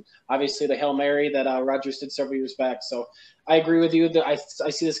close, and obviously the Hail Mary that Rodgers did several years back. So I agree with you that I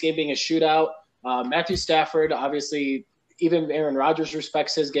see this game being a shootout. Matthew Stafford, obviously, even Aaron Rodgers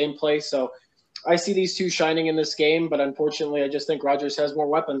respects his gameplay. So I see these two shining in this game, but unfortunately, I just think Rodgers has more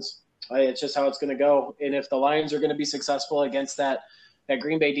weapons. It's just how it's going to go. And if the Lions are going to be successful against that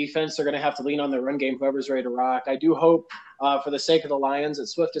Green Bay defense, they're going to have to lean on their run game, whoever's ready to rock. I do hope, for the sake of the Lions, that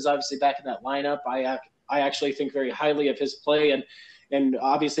Swift is obviously back in that lineup. I actually think very highly of his play and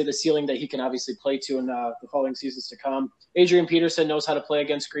obviously the ceiling that he can obviously play to in the following seasons to come. Adrian Peterson knows how to play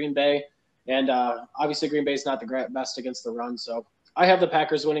against Green Bay, and obviously Green Bay is not the best against the run. So I have the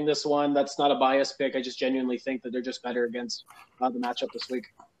Packers winning this one. That's not a biased pick. I just genuinely think that they're just better against the matchup this week.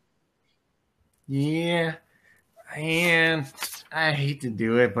 Yeah. And I hate to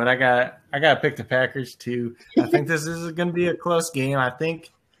do it, but I got to pick the Packers too. I think this is going to be a close game. I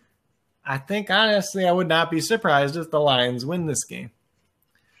think honestly, I would not be surprised if the Lions win this game.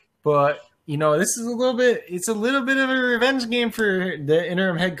 But this is a little bit of a revenge game for the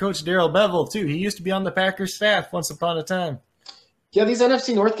interim head coach Darrell Bevell too. He used to be on the Packers staff once upon a time. Yeah, these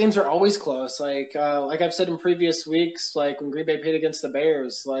NFC North games are always close. Like I've said in previous weeks, like when Green Bay played against the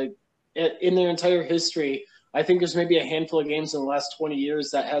Bears, in their entire history, I think there's maybe a handful of games in the last 20 years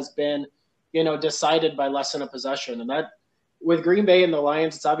that has been, decided by less than a possession. And that, with Green Bay and the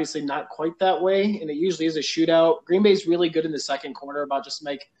Lions, it's obviously not quite that way, and it usually is a shootout. Green Bay's really good in the second quarter about just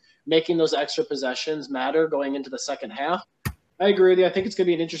making those extra possessions matter going into the second half. I agree with you. I think it's going to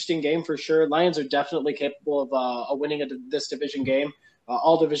be an interesting game for sure. Lions are definitely capable of winning this division game.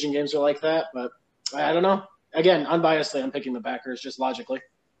 All division games are like that, but I don't know. Again, unbiasedly, I'm picking the Packers just logically.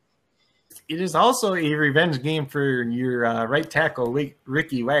 It is also a revenge game for your right tackle,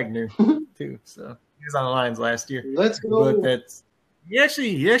 Ricky Wagner, too. So he was on the Lions last year. Let's go. But he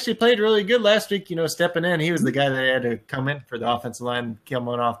actually played really good last week. Stepping in, he was the guy that had to come in for the offensive line, come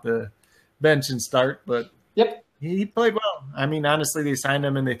on off the bench and start. But yep, he played well. I mean, honestly, they signed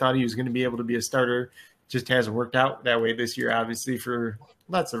him and they thought he was going to be able to be a starter. Just hasn't worked out that way this year, obviously, for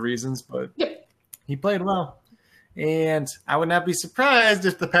lots of reasons. But he played well. And I would not be surprised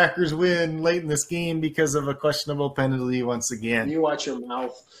if the Packers win late in this game because of a questionable penalty once again. You watch your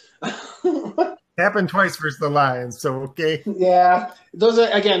mouth. Happened twice versus the Lions, so okay. Yeah, those are,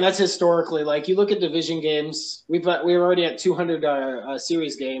 again, that's historically. You look at division games. We're already at 200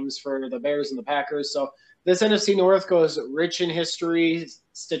 series games for the Bears and the Packers. So this NFC North goes rich in history.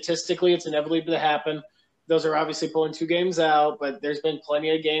 Statistically, it's inevitably to happen. Those are obviously pulling two games out, but there's been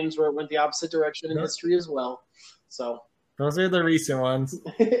plenty of games where it went the opposite direction in history as well. So those are the recent ones.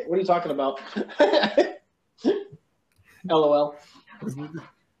 What are you talking about? LOL.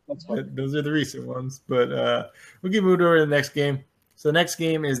 Those are the recent ones. But we'll get moved over to the next game. So the next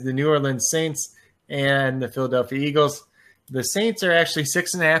game is the New Orleans Saints and the Philadelphia Eagles. The Saints are actually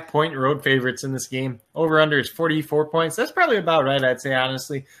 6.5-point road favorites in this game. Over-under is 44 points. That's probably about right, I'd say,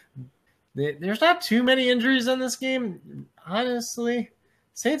 honestly. There's not too many injuries in this game, honestly.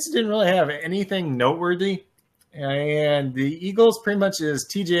 Saints didn't really have anything noteworthy. And the Eagles pretty much is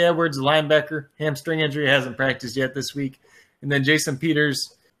TJ Edwards, linebacker, hamstring injury, hasn't practiced yet this week. And then Jason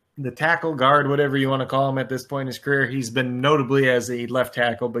Peters, the tackle guard, whatever you want to call him at this point in his career. He's been notably as a left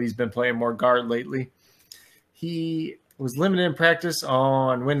tackle, but he's been playing more guard lately. He was limited in practice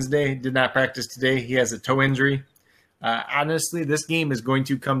on Wednesday, did not practice today. He has a toe injury. Honestly, this game is going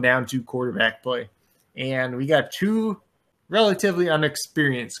to come down to quarterback play. And we got two relatively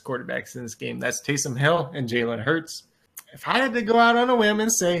unexperienced quarterbacks in this game. That's Taysom Hill and Jalen Hurts. If I had to go out on a whim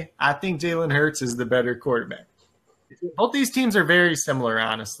and say, I think Jalen Hurts is the better quarterback. Both these teams are very similar,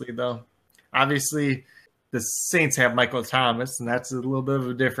 honestly, though. Obviously, the Saints have Michael Thomas, and that's a little bit of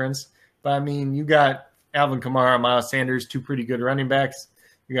a difference. But, I mean, you got Alvin Kamara, Miles Sanders, two pretty good running backs.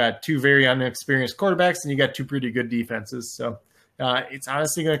 You got two very unexperienced quarterbacks, and you got two pretty good defenses. So it's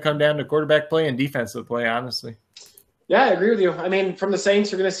honestly going to come down to quarterback play and defensive play, honestly. Yeah, I agree with you. I mean, from the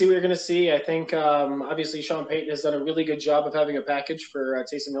Saints, you're going to see what you're going to see. I think, obviously, Sean Payton has done a really good job of having a package for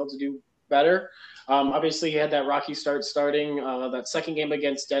Taysom Hill to do better. Obviously, he had that rocky starting that second game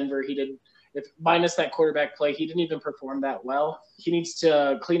against Denver. He did, minus that quarterback play, he didn't even perform that well. He needs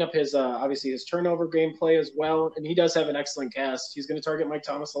to clean up his obviously his turnover gameplay as well, and he does have an excellent cast. He's going to target Mike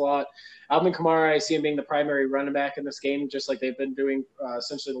Thomas a lot. Alvin Kamara, I see him being the primary running back in this game, just like they've been doing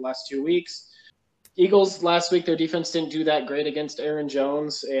essentially the last 2 weeks. Eagles last week, their defense didn't do that great against Aaron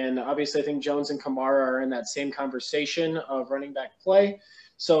Jones, and obviously I think Jones and Kamara are in that same conversation of running back play.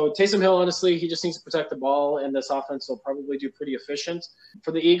 So Taysom Hill, honestly, he just needs to protect the ball, and this offense will probably do pretty efficient.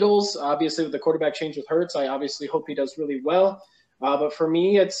 For the Eagles, obviously with the quarterback change with Hurts, I obviously hope he does really well. But for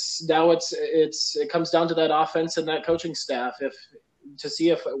me, it comes down to that offense and that coaching staff. To see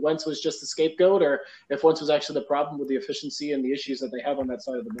if Wentz was just the scapegoat or if Wentz was actually the problem with the efficiency and the issues that they have on that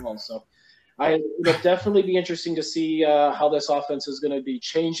side of the ball. So it'll definitely be interesting to see how this offense is going to be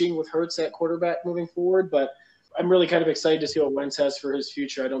changing with Hurts at quarterback moving forward. But I'm really kind of excited to see what Wentz has for his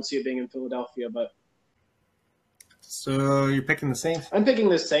future. I don't see it being in Philadelphia, but. So you're picking the Saints? I'm picking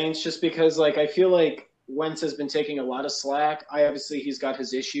the Saints just because, I feel like Wentz has been taking a lot of slack. He's got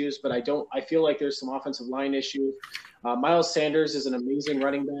his issues, but I feel like there's some offensive line issues. Miles Sanders is an amazing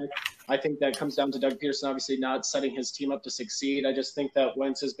running back. I think that comes down to Doug Peterson obviously not setting his team up to succeed. I just think that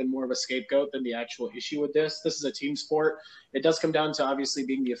Wentz has been more of a scapegoat than the actual issue with this. This is a team sport. It does come down to obviously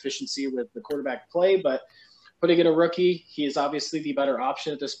being the efficiency with the quarterback play, but putting in a rookie, he is obviously the better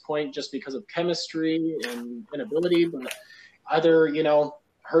option at this point just because of chemistry and ability. But either,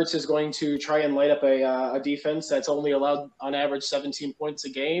 Hurts is going to try and light up a defense that's only allowed on average 17 points a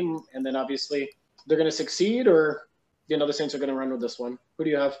game, and then obviously they're going to succeed, or the Saints are going to run with this one. Who do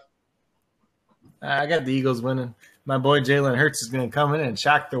you have? I got the Eagles winning. My boy Jalen Hurts is going to come in and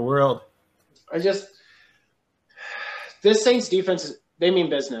shock the world. This Saints defense, they mean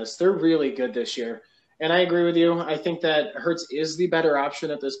business. They're really good this year. And I agree with you. I think that Hurts is the better option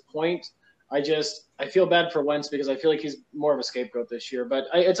at this point. I feel bad for Wentz because I feel like he's more of a scapegoat this year. But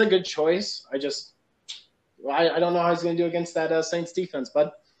it's a good choice. I don't know how he's going to do against that Saints defense, bud.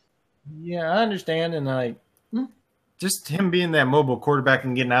 Yeah, I understand. And just him being that mobile quarterback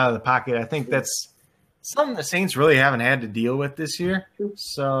and getting out of the pocket, I think that's something the Saints really haven't had to deal with this year.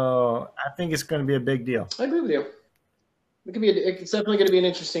 So I think it's going to be a big deal. I agree with you. It's definitely going to be an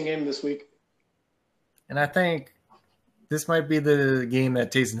interesting game this week. And I think this might be the game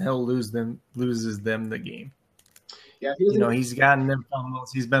that Taysom Hill loses them the game. Yeah, he's gotten them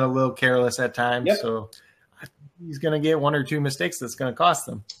fumbles. He's been a little careless at times, yep. So I think he's going to get one or two mistakes that's going to cost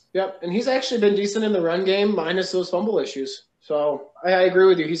them. Yep, and he's actually been decent in the run game minus those fumble issues. So I agree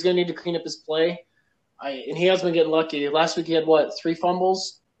with you. He's going to need to clean up his play. And he has been getting lucky. Last week he had, 3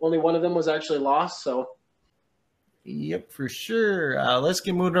 fumbles? Only one of them was actually lost, so. Yep, for sure. Let's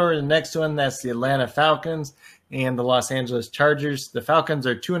get moved over to the next one. That's the Atlanta Falcons and the Los Angeles Chargers. The Falcons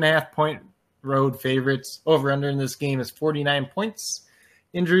are 2.5-point road favorites. Over-under in this game is 49 points.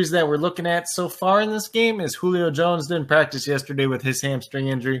 Injuries that we're looking at so far in this game is Julio Jones didn't practice yesterday with his hamstring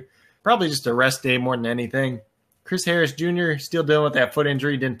injury. Probably just a rest day more than anything. Chris Harris Jr. still dealing with that foot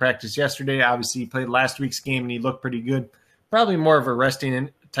injury. Didn't practice yesterday. Obviously, he played last week's game, and he looked pretty good. Probably more of a resting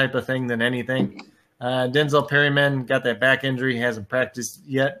type of thing than anything. Denzel Perryman got that back injury. He hasn't practiced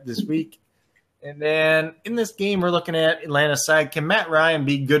yet this week. And then in this game, we're looking at Atlanta's side. Can Matt Ryan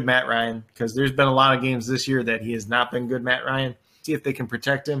be good Matt Ryan? Because there's been a lot of games this year that he has not been good Matt Ryan. See if they can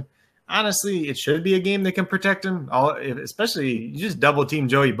protect him. Honestly, it should be a game that can protect him. Especially, you just double-team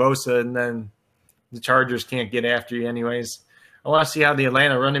Joey Bosa, and then the Chargers can't get after you anyways. I want to see how the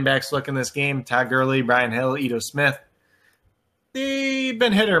Atlanta running backs look in this game. Todd Gurley, Brian Hill, Ito Smith. they've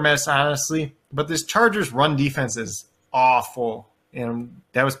been hit or miss, honestly. But this Chargers run defense is awful. And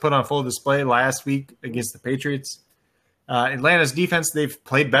that was put on full display last week against the Patriots. Atlanta's defense, they've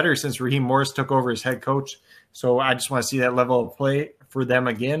played better since Raheem Morris took over as head coach. So I just want to see that level of play for them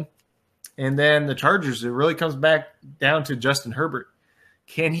again. And then the Chargers, it really comes back down to Justin Herbert.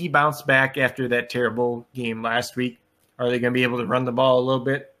 Can he bounce back after that terrible game last week? Are they going to be able to run the ball a little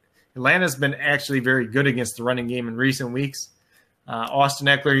bit? Atlanta's been actually very good against the running game in recent weeks. Austin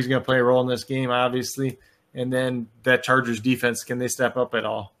Eckler, he's going to play a role in this game, obviously. And then that Chargers defense, can they step up at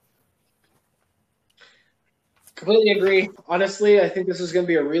all? Completely agree. Honestly, I think this is going to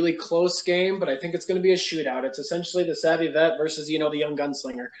be a really close game, but I think it's going to be a shootout. It's essentially the savvy vet versus, the young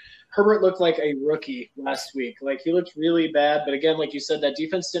gunslinger. Herbert looked like a rookie last week. Like, he looked really bad. But again, like you said, that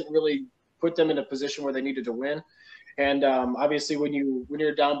defense didn't really put them in a position where they needed to win. And obviously, when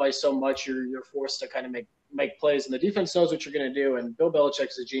you're down by so much, you're forced to kind of make plays, and the defense knows what you're going to do. And Bill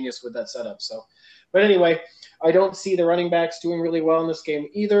Belichick's a genius with that setup. So, but anyway, I don't see the running backs doing really well in this game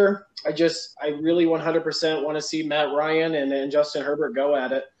either. I really 100% want to see Matt Ryan and Justin Herbert go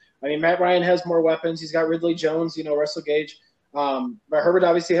at it. I mean, Matt Ryan has more weapons. He's got Ridley Jones, Russell Gage. But Herbert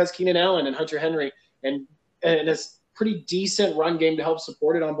obviously has Keenan Allen and Hunter Henry, and it's pretty decent run game to help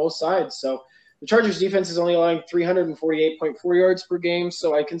support it on both sides. So the Chargers defense is only allowing 348.4 yards per game.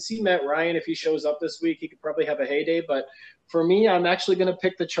 So I can see Matt Ryan, if he shows up this week, he could probably have a heyday. But for me, I'm actually going to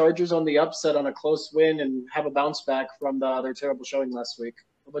pick the Chargers on the upset on a close win and have a bounce back from their terrible showing last week.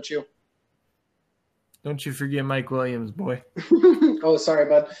 How about you? Don't you forget Mike Williams, boy. Oh, sorry,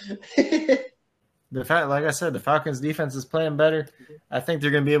 bud. Like I said, the Falcons' defense is playing better. I think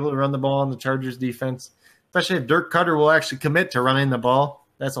they're going to be able to run the ball on the Chargers' defense, especially if Dirk Cutter will actually commit to running the ball.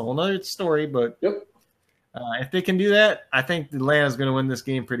 That's a whole other story, but Yep. If they can do that, I think Atlanta's going to win this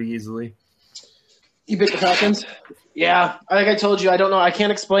game pretty easily. You pick the Falcons? Yeah, like I told you, I don't know. I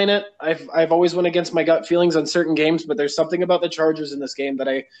can't explain it. I've always went against my gut feelings on certain games, but there's something about the Chargers in this game that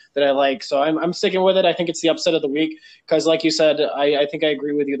I like. So I'm sticking with it. I think it's the upset of the week because, like you said, I think I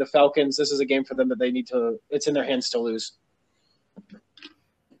agree with you. The Falcons, this is a game for them that they need to. It's in their hands to lose.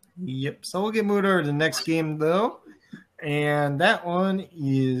 Yep. So we'll get moved over to the next game, though, and that one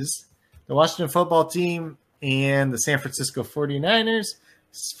is the Washington football team and the San Francisco 49ers.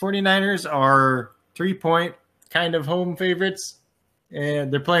 49ers are 3-point kind of home favorites,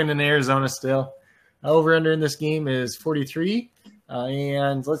 and they're playing in Arizona still. Over-under in this game is 43.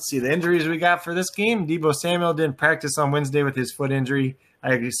 And let's see, the injuries we got for this game. Deebo Samuel didn't practice on Wednesday with his foot injury.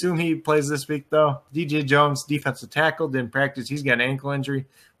 I assume he plays this week, though. DJ Jones, defensive tackle, didn't practice. He's got an ankle injury.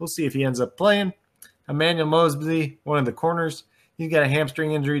 We'll see if he ends up playing. Emmanuel Mosley, one of the corners, he's got a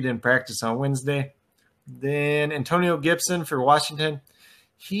hamstring injury, didn't practice on Wednesday. Then Antonio Gibson for Washington.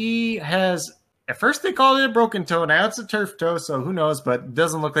 He has, at first they called it a broken toe. Now it's a turf toe, so who knows, but it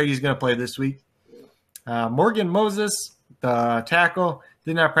doesn't look like he's going to play this week. Morgan Moses, the tackle,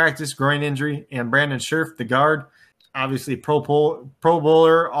 did not practice, groin injury. And Brandon Scherf, the guard, obviously pro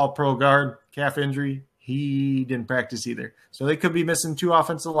bowler, all-pro guard, calf injury. He didn't practice either. So they could be missing 2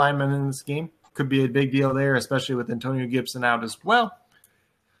 offensive linemen in this game. Could be a big deal there, especially with Antonio Gibson out as well.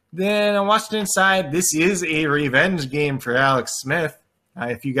 Then on Washington side, this is a revenge game for Alex Smith.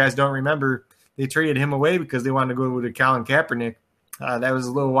 If you guys don't remember, they traded him away because they wanted to go to Colin Kaepernick. That was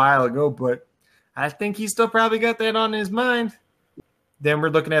a little while ago, but I think he still probably got that on his mind. Then we're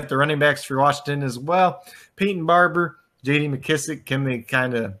looking at the running backs for Washington as well. Peyton Barber, J.D. McKissick, can they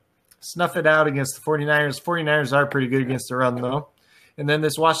kind of snuff it out against the 49ers? 49ers are pretty good against the run, though. And then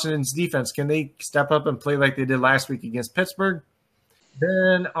this Washington's defense, can they step up and play like they did last week against Pittsburgh?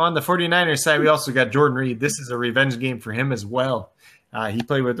 Then on the 49ers side, we also got Jordan Reed. This is a revenge game for him as well. He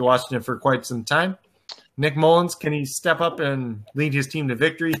played with Washington for quite some time. Nick Mullins, can he step up and lead his team to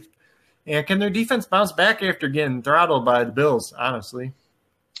victory? And can their defense bounce back after getting throttled by the Bills, honestly?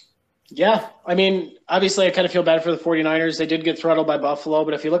 Yeah, I mean, obviously I kind of feel bad for the 49ers. They did get throttled by Buffalo,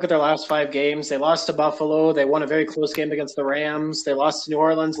 but if you look at their last 5 games, they lost to Buffalo. They won a very close game against the Rams. They lost to New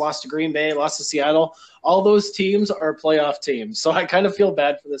Orleans, lost to Green Bay, lost to Seattle. All those teams are playoff teams. So I kind of feel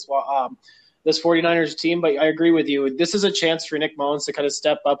bad for this 49ers team, but I agree with you. This is a chance for Nick Mullins to kind of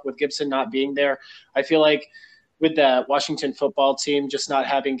step up with Gibson not being there. I feel like with that Washington football team, just not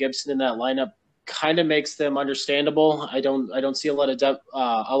having Gibson in that lineup kind of makes them understandable. I don't see a lot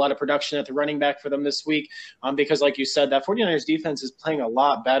of production at the running back for them this week because, like you said, that 49ers defense is playing a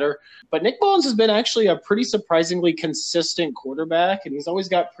lot better. But Nick Mullins has been actually a pretty surprisingly consistent quarterback, and he's always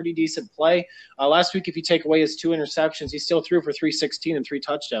got pretty decent play. Last week, if you take away his 2 interceptions, he still threw for 316 and 3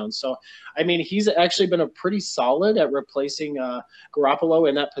 touchdowns. So, I mean, he's actually been a pretty solid at replacing Garoppolo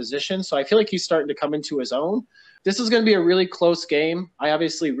in that position. So I feel like he's starting to come into his own. This is going to be a really close game. I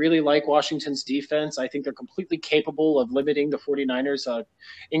obviously really like Washington's defense. I think they're completely capable of limiting the 49ers'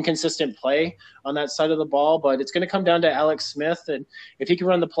 inconsistent play on that side of the ball, but it's going to come down to Alex Smith. And if he can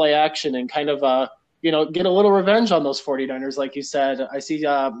run the play action and kind of get a little revenge on those 49ers, like you said. I see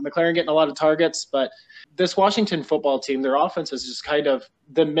McLaurin getting a lot of targets, but this Washington football team, their offense is just kind of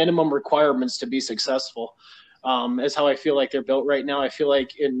the minimum requirements to be successful. Is how I feel like they're built right now. I feel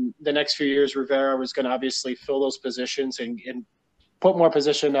like in the next few years, Rivera was going to obviously fill those positions and put more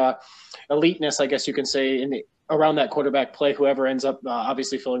position eliteness, I guess you can say, around that quarterback play, whoever ends up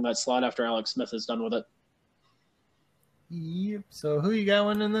obviously filling that slot after Alex Smith is done with it. Yep. So who you got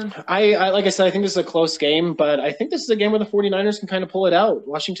winning then? I like I said, I think this is a close game, but I think this is a game where the 49ers can kind of pull it out.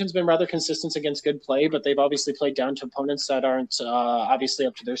 Washington's been rather consistent against good play, but they've obviously played down to opponents that aren't obviously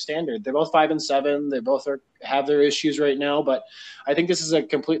up to their standard. They're both 5-7. They both have their issues right now, but I think this is a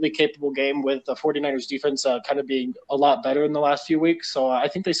completely capable game with the 49ers defense kind of being a lot better in the last few weeks. So I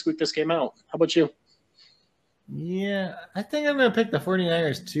think they squeak this game out. How about you? Yeah, I think I'm going to pick the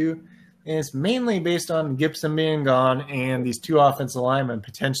 49ers too. And it's mainly based on Gibson being gone and these two offensive linemen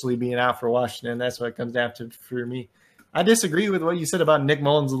potentially being out for Washington. That's what it comes down to for me. I disagree with what you said about Nick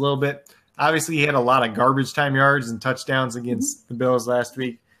Mullins a little bit. Obviously, he had a lot of garbage time yards and touchdowns against the Bills last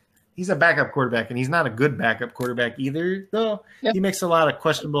week. He's a backup quarterback, and he's not a good backup quarterback either, though. Yep. He makes a lot of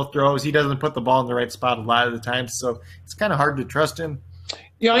questionable throws. He doesn't put the ball in the right spot a lot of the time, so it's kind of hard to trust him.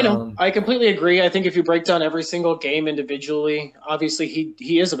 Yeah, I know. I completely agree. I think if you break down every single game individually, obviously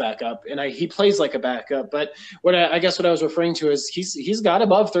he is a backup, and he plays like a backup. But what I guess what I was referring to is he's got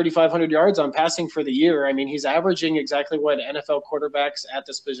above 3,500 yards on passing for the year. I mean, he's averaging exactly what NFL quarterbacks at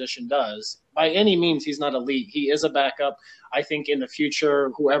this position does. By any means, he's not elite. He is a backup. I think in the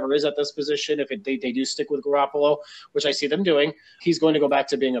future, whoever is at this position, if they do stick with Garoppolo, which I see them doing, he's going to go back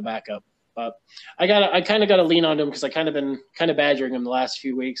to being a backup. But I kind of got to lean on him because I been badgering him the last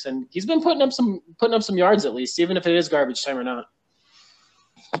few weeks, and he's been putting up some yards at least, even if it is garbage time or not.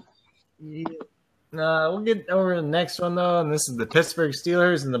 Yeah. We'll get over to the next one though, and this is the Pittsburgh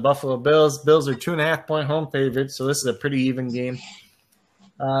Steelers and the Buffalo Bills. Bills are 2.5-point home favorites, so this is a pretty even game.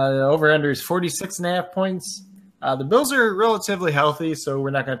 The over/under is 46.5 points. The Bills are relatively healthy, so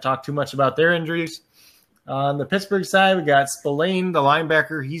we're not going to talk too much about their injuries. On the Pittsburgh side, we got Spillane, the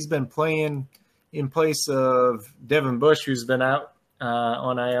linebacker. He's been playing in place of Devin Bush, who's been out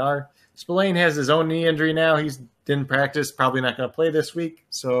on IR. Spillane has his own knee injury now. He didn't practice, probably not going to play this week.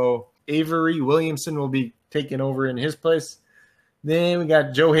 So Avery Williamson will be taking over in his place. Then we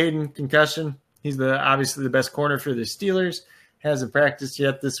got Joe Hayden, concussion. He's obviously the best corner for the Steelers. Hasn't practiced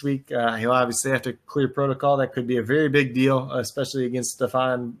yet this week. He'll obviously have to clear protocol. That could be a very big deal, especially against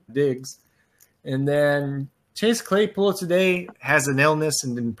Stephon Diggs. And then Chase Claypool today has an illness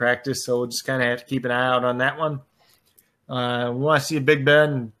and didn't practice, so we'll just kind of have to keep an eye out on that one. We want to see Big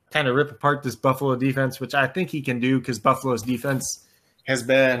Ben kind of rip apart this Buffalo defense, which I think he can do because Buffalo's defense has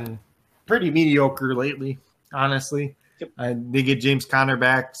been pretty mediocre lately, honestly. Yep. They get James Conner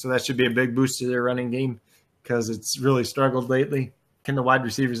back, so that should be a big boost to their running game because it's really struggled lately. Can the wide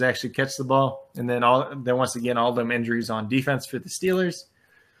receivers actually catch the ball? And then once again, all them injuries on defense for the Steelers.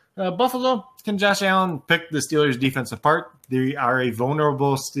 Buffalo, can Josh Allen pick the Steelers defense apart? They are a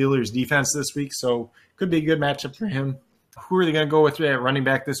vulnerable Steelers defense this week, so could be a good matchup for him. Who are they going to go with at running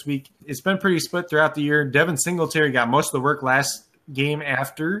back this week? It's been pretty split throughout the year. Devin Singletary got most of the work last game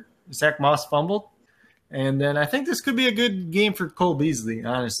after Zach Moss fumbled. And then I think this could be a good game for Cole Beasley,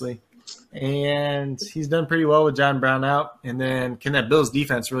 honestly. And he's done pretty well with John Brown out. And then can that Bills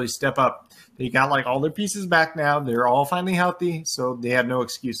defense really step up? They got all their pieces back now. They're all finally healthy, so they have no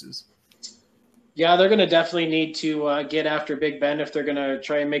excuses. Yeah, they're going to definitely need to get after Big Ben if they're going to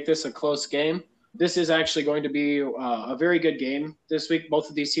try and make this a close game. This is actually going to be a very good game this week. Both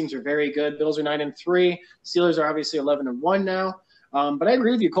of these teams are very good. Bills are 9-3. Steelers are obviously 11-1 now. But I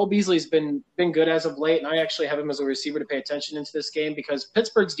agree with you. Cole Beasley's been good as of late, and I actually have him as a receiver to pay attention into this game because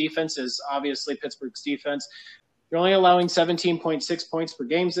Pittsburgh's defense is obviously Pittsburgh's defense. They're only allowing 17.6 points per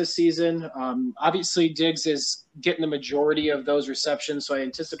games this season. Obviously, Diggs is getting the majority of those receptions, so I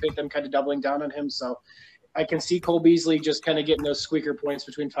anticipate them kind of doubling down on him. So I can see Cole Beasley just kind of getting those squeaker points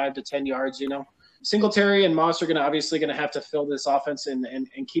between 5 to 10 yards, Singletary and Moss are obviously going to have to fill this offense and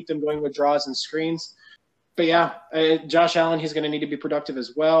keep them going with draws and screens. But, yeah, Josh Allen, he's going to need to be productive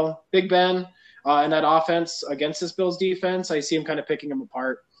as well. Big Ben and that offense against this Bills defense, I see him kind of picking them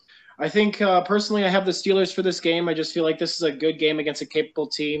apart. I think personally I have the Steelers for this game. I just feel like this is a good game against a capable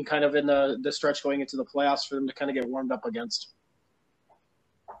team kind of in the stretch going into the playoffs for them to kind of get warmed up against.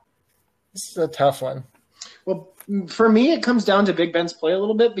 This is a tough one. Well, for me, it comes down to Big Ben's play a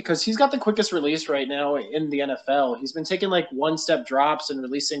little bit because he's got the quickest release right now in the NFL. He's been taking like one-step drops and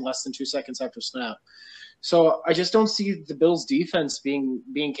releasing less than 2 seconds after snap. So I just don't see the Bills' defense being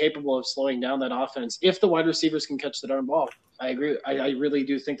capable of slowing down that offense if the wide receivers can catch the darn ball. I agree. I really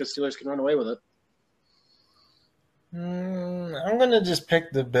do think the Steelers can run away with it. I'm going to just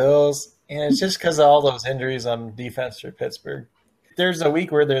pick the Bills, and it's just because of all those injuries on defense for Pittsburgh. There's a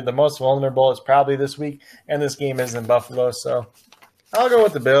week where they're the most vulnerable. It's probably this week, and this game is in Buffalo, so I'll go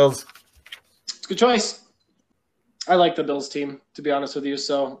with the Bills. It's a good choice. I like the Bills team, to be honest with you,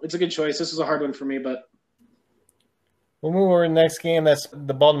 so it's a good choice. This was a hard one for me, but we'll move over to the next game. That's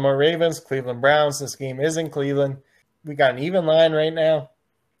the Baltimore Ravens, Cleveland Browns. This game is in Cleveland. We got an even line right now.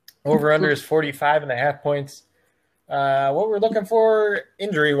 Over-under is 45.5 points. What we're looking for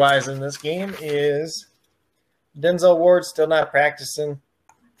injury-wise in this game is Denzel Ward still not practicing.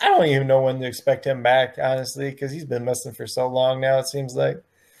 I don't even know when to expect him back, honestly, because he's been missing for so long now, it seems like.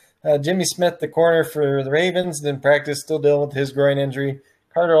 Jimmy Smith, the corner for the Ravens, didn't practice, still dealing with his groin injury.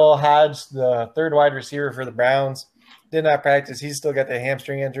 Carter Hodge, the third wide receiver for the Browns, did not practice. He's still got the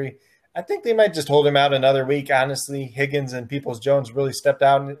hamstring injury. I think they might just hold him out another week, honestly. Higgins and Peoples-Jones really stepped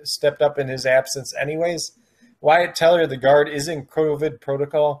up in his absence anyways. Wyatt Teller, the guard, is in COVID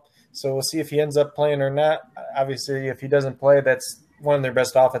protocol, so we'll see if he ends up playing or not. Obviously, if he doesn't play, that's one of their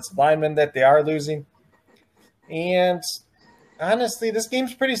best offensive linemen that they are losing. And honestly, this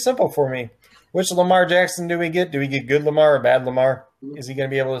game's pretty simple for me. Which Lamar Jackson do we get? Do we get good Lamar or bad Lamar? Is he going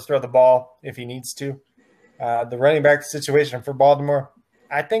to be able to throw the ball if he needs to? The running back situation for Baltimore,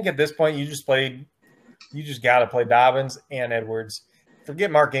 I think at this point you just got to play Dobbins and Edwards. Forget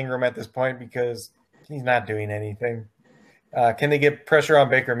Mark Ingram at this point because he's not doing anything. Can they get pressure on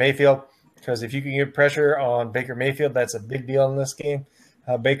Baker Mayfield? Because if you can get pressure on Baker Mayfield, that's a big deal in this game.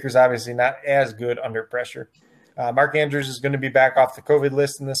 Baker's obviously not as good under pressure. Mark Andrews is going to be back off the COVID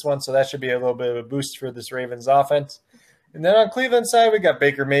list in this one, so that should be a little bit of a boost for this Ravens offense. And then on Cleveland's side, we got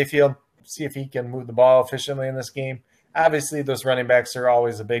Baker Mayfield. See if he can move the ball efficiently in this game. Obviously, those running backs are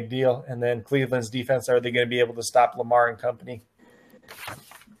always a big deal. And then Cleveland's defense, are they going to be able to stop Lamar and company?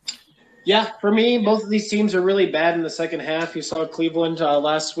 Yeah, for me, both of these teams are really bad in the second half. You saw Cleveland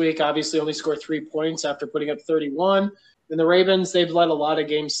last week obviously only score 3 points after putting up 31. And the Ravens, they've let a lot of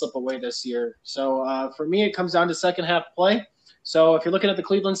games slip away this year. So for me, it comes down to second half play. So if you're looking at the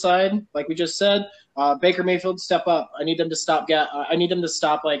Cleveland side, like we just said, Baker Mayfield, step up. I need them to stop. I need them to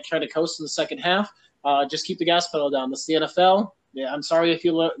stop like trying to coast in the second half. Just keep the gas pedal down. This is the NFL. Yeah, I'm sorry if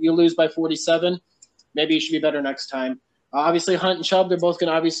you lose by 47. Maybe you should be better next time. Obviously, Hunt and Chubb, they're both going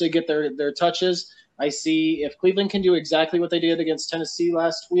to obviously get their touches. I see if Cleveland can do exactly what they did against Tennessee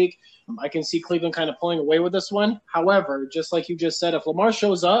last week, I can see Cleveland kind of pulling away with this one. However, just like you just said, if Lamar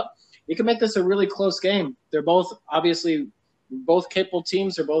shows up, you can make this a really close game. They're both obviously both capable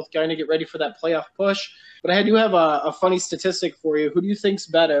teams. They're both going to get ready for that playoff push. But I do have a funny statistic for you. Who do you think's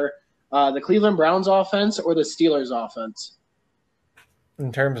better, the Cleveland Browns offense or the Steelers offense?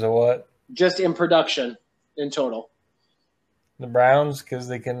 In terms of what? Just in production, in total. The Browns, because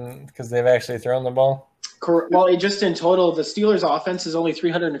they've actually thrown the ball. Well, just in total, the Steelers' offense is only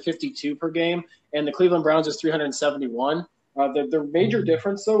 352 per game, and the Cleveland Browns is 371. The major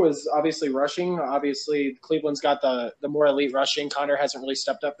difference, though, is obviously rushing. Obviously, Cleveland's got the more elite rushing. Connor hasn't really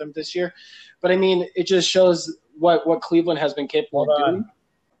stepped up them this year. But, I mean, it just shows what Cleveland has been capable of doing.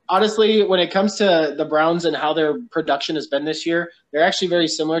 Honestly, when it comes to the Browns and how their production has been this year, they're actually very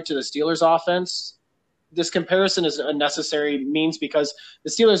similar to the Steelers' offense. This comparison is a necessary means because the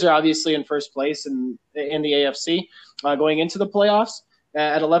Steelers are obviously in first place in the AFC going into the playoffs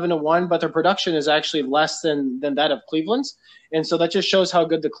at 11-1, but their production is actually less than that of Cleveland's. And so that just shows how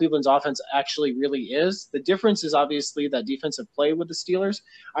good the Cleveland's offense actually really is. The difference is obviously that defensive play with the Steelers.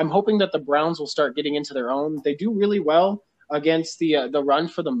 I'm hoping that the Browns will start getting into their own. They do really well against the run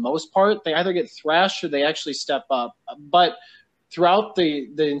for the most part. They either get thrashed or they actually step up. But throughout the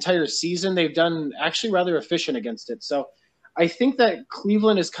entire season, they've done actually rather efficient against it. So I think that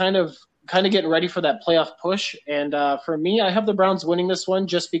Cleveland is kind of getting ready for that playoff push. And for me, I have the Browns winning this one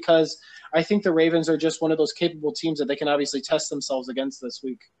just because I think the Ravens are just one of those capable teams that they can obviously test themselves against this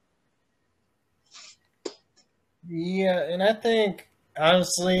week. Yeah, and I think,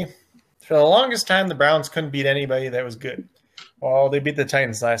 honestly, for the longest time, the Browns couldn't beat anybody that was good. Well, they beat the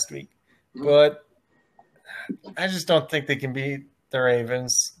Titans last week. But I just don't think they can beat the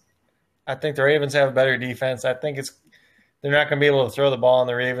Ravens. I think the Ravens have a better defense. I think they're not going to be able to throw the ball on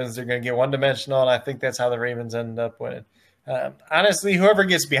the Ravens. They're going to get one-dimensional, and I think that's how the Ravens end up winning. Honestly, whoever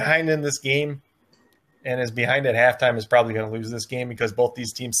gets behind in this game and is behind at halftime is probably going to lose this game because both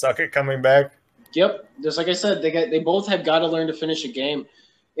these teams suck at coming back. Yep, just like I said, they both have got to learn to finish a game,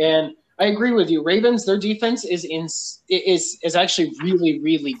 and I agree with you. Ravens, their defense is actually really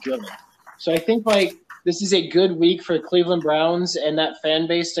really good. So I think like this is a good week for Cleveland Browns and that fan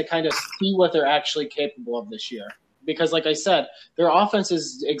base to kind of see what they're actually capable of this year. Because like I said, their offense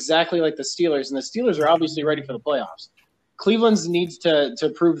is exactly like the Steelers, and the Steelers are obviously ready for the playoffs. Cleveland's needs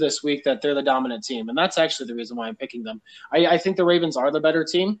to prove this week that they're the dominant team, and that's actually the reason why I'm picking them. I think the Ravens are the better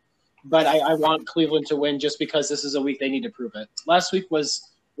team, but I want Cleveland to win just because this is a week they need to prove it. Last week was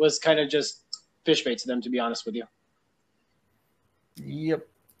kind of just fish bait to them, to be honest with you. Yep.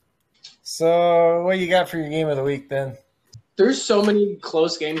 So what you got for your game of the week then? There's so many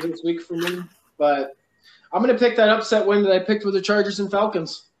close games this week for me, but I'm going to pick that upset win that I picked with the Chargers and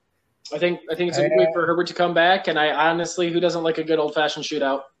Falcons. I think it's a good week for Herbert to come back, and I honestly, who doesn't like a good old-fashioned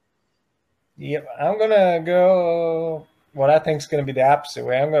shootout? Yep, I'm going to go what I think is going to be the opposite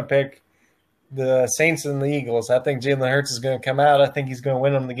way. I'm going to pick the Saints and the Eagles. I think Jalen Hurts is going to come out. I think he's going to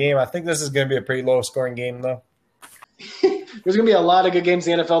win them the game. I think this is going to be a pretty low-scoring game, though. There's going to be a lot of good games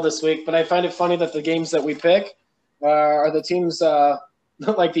in the NFL this week, but I find it funny that the games that we pick are the teams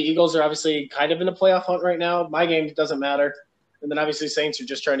like the Eagles are obviously kind of in a playoff hunt right now. My game doesn't matter. And then obviously Saints are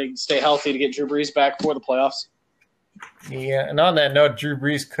just trying to stay healthy to get Drew Brees back for the playoffs. Yeah, and on that note, Drew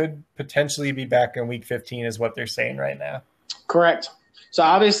Brees could potentially be back in Week 15 is what they're saying right now. Correct. So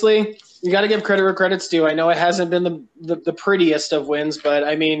obviously you got to give credit where credit's due. I know it hasn't been the prettiest of wins, but,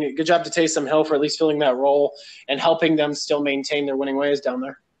 I mean, good job to Taysom Hill for at least filling that role and helping them still maintain their winning ways down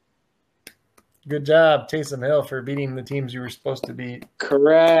there. Good job, Taysom Hill, for beating the teams you were supposed to beat.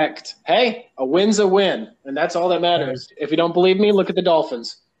 Correct. Hey, a win's a win, and that's all that matters. If you don't believe me, look at the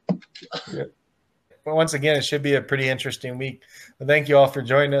Dolphins. Yeah. But once again, it should be a pretty interesting week. But thank you all for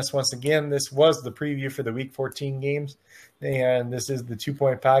joining us. Once again, this was the preview for the Week 14 games, and this is the 2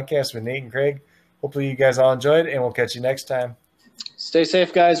 Point Podcast with Nate and Craig. Hopefully you guys all enjoyed, and we'll catch you next time. Stay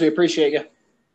safe, guys. We appreciate you.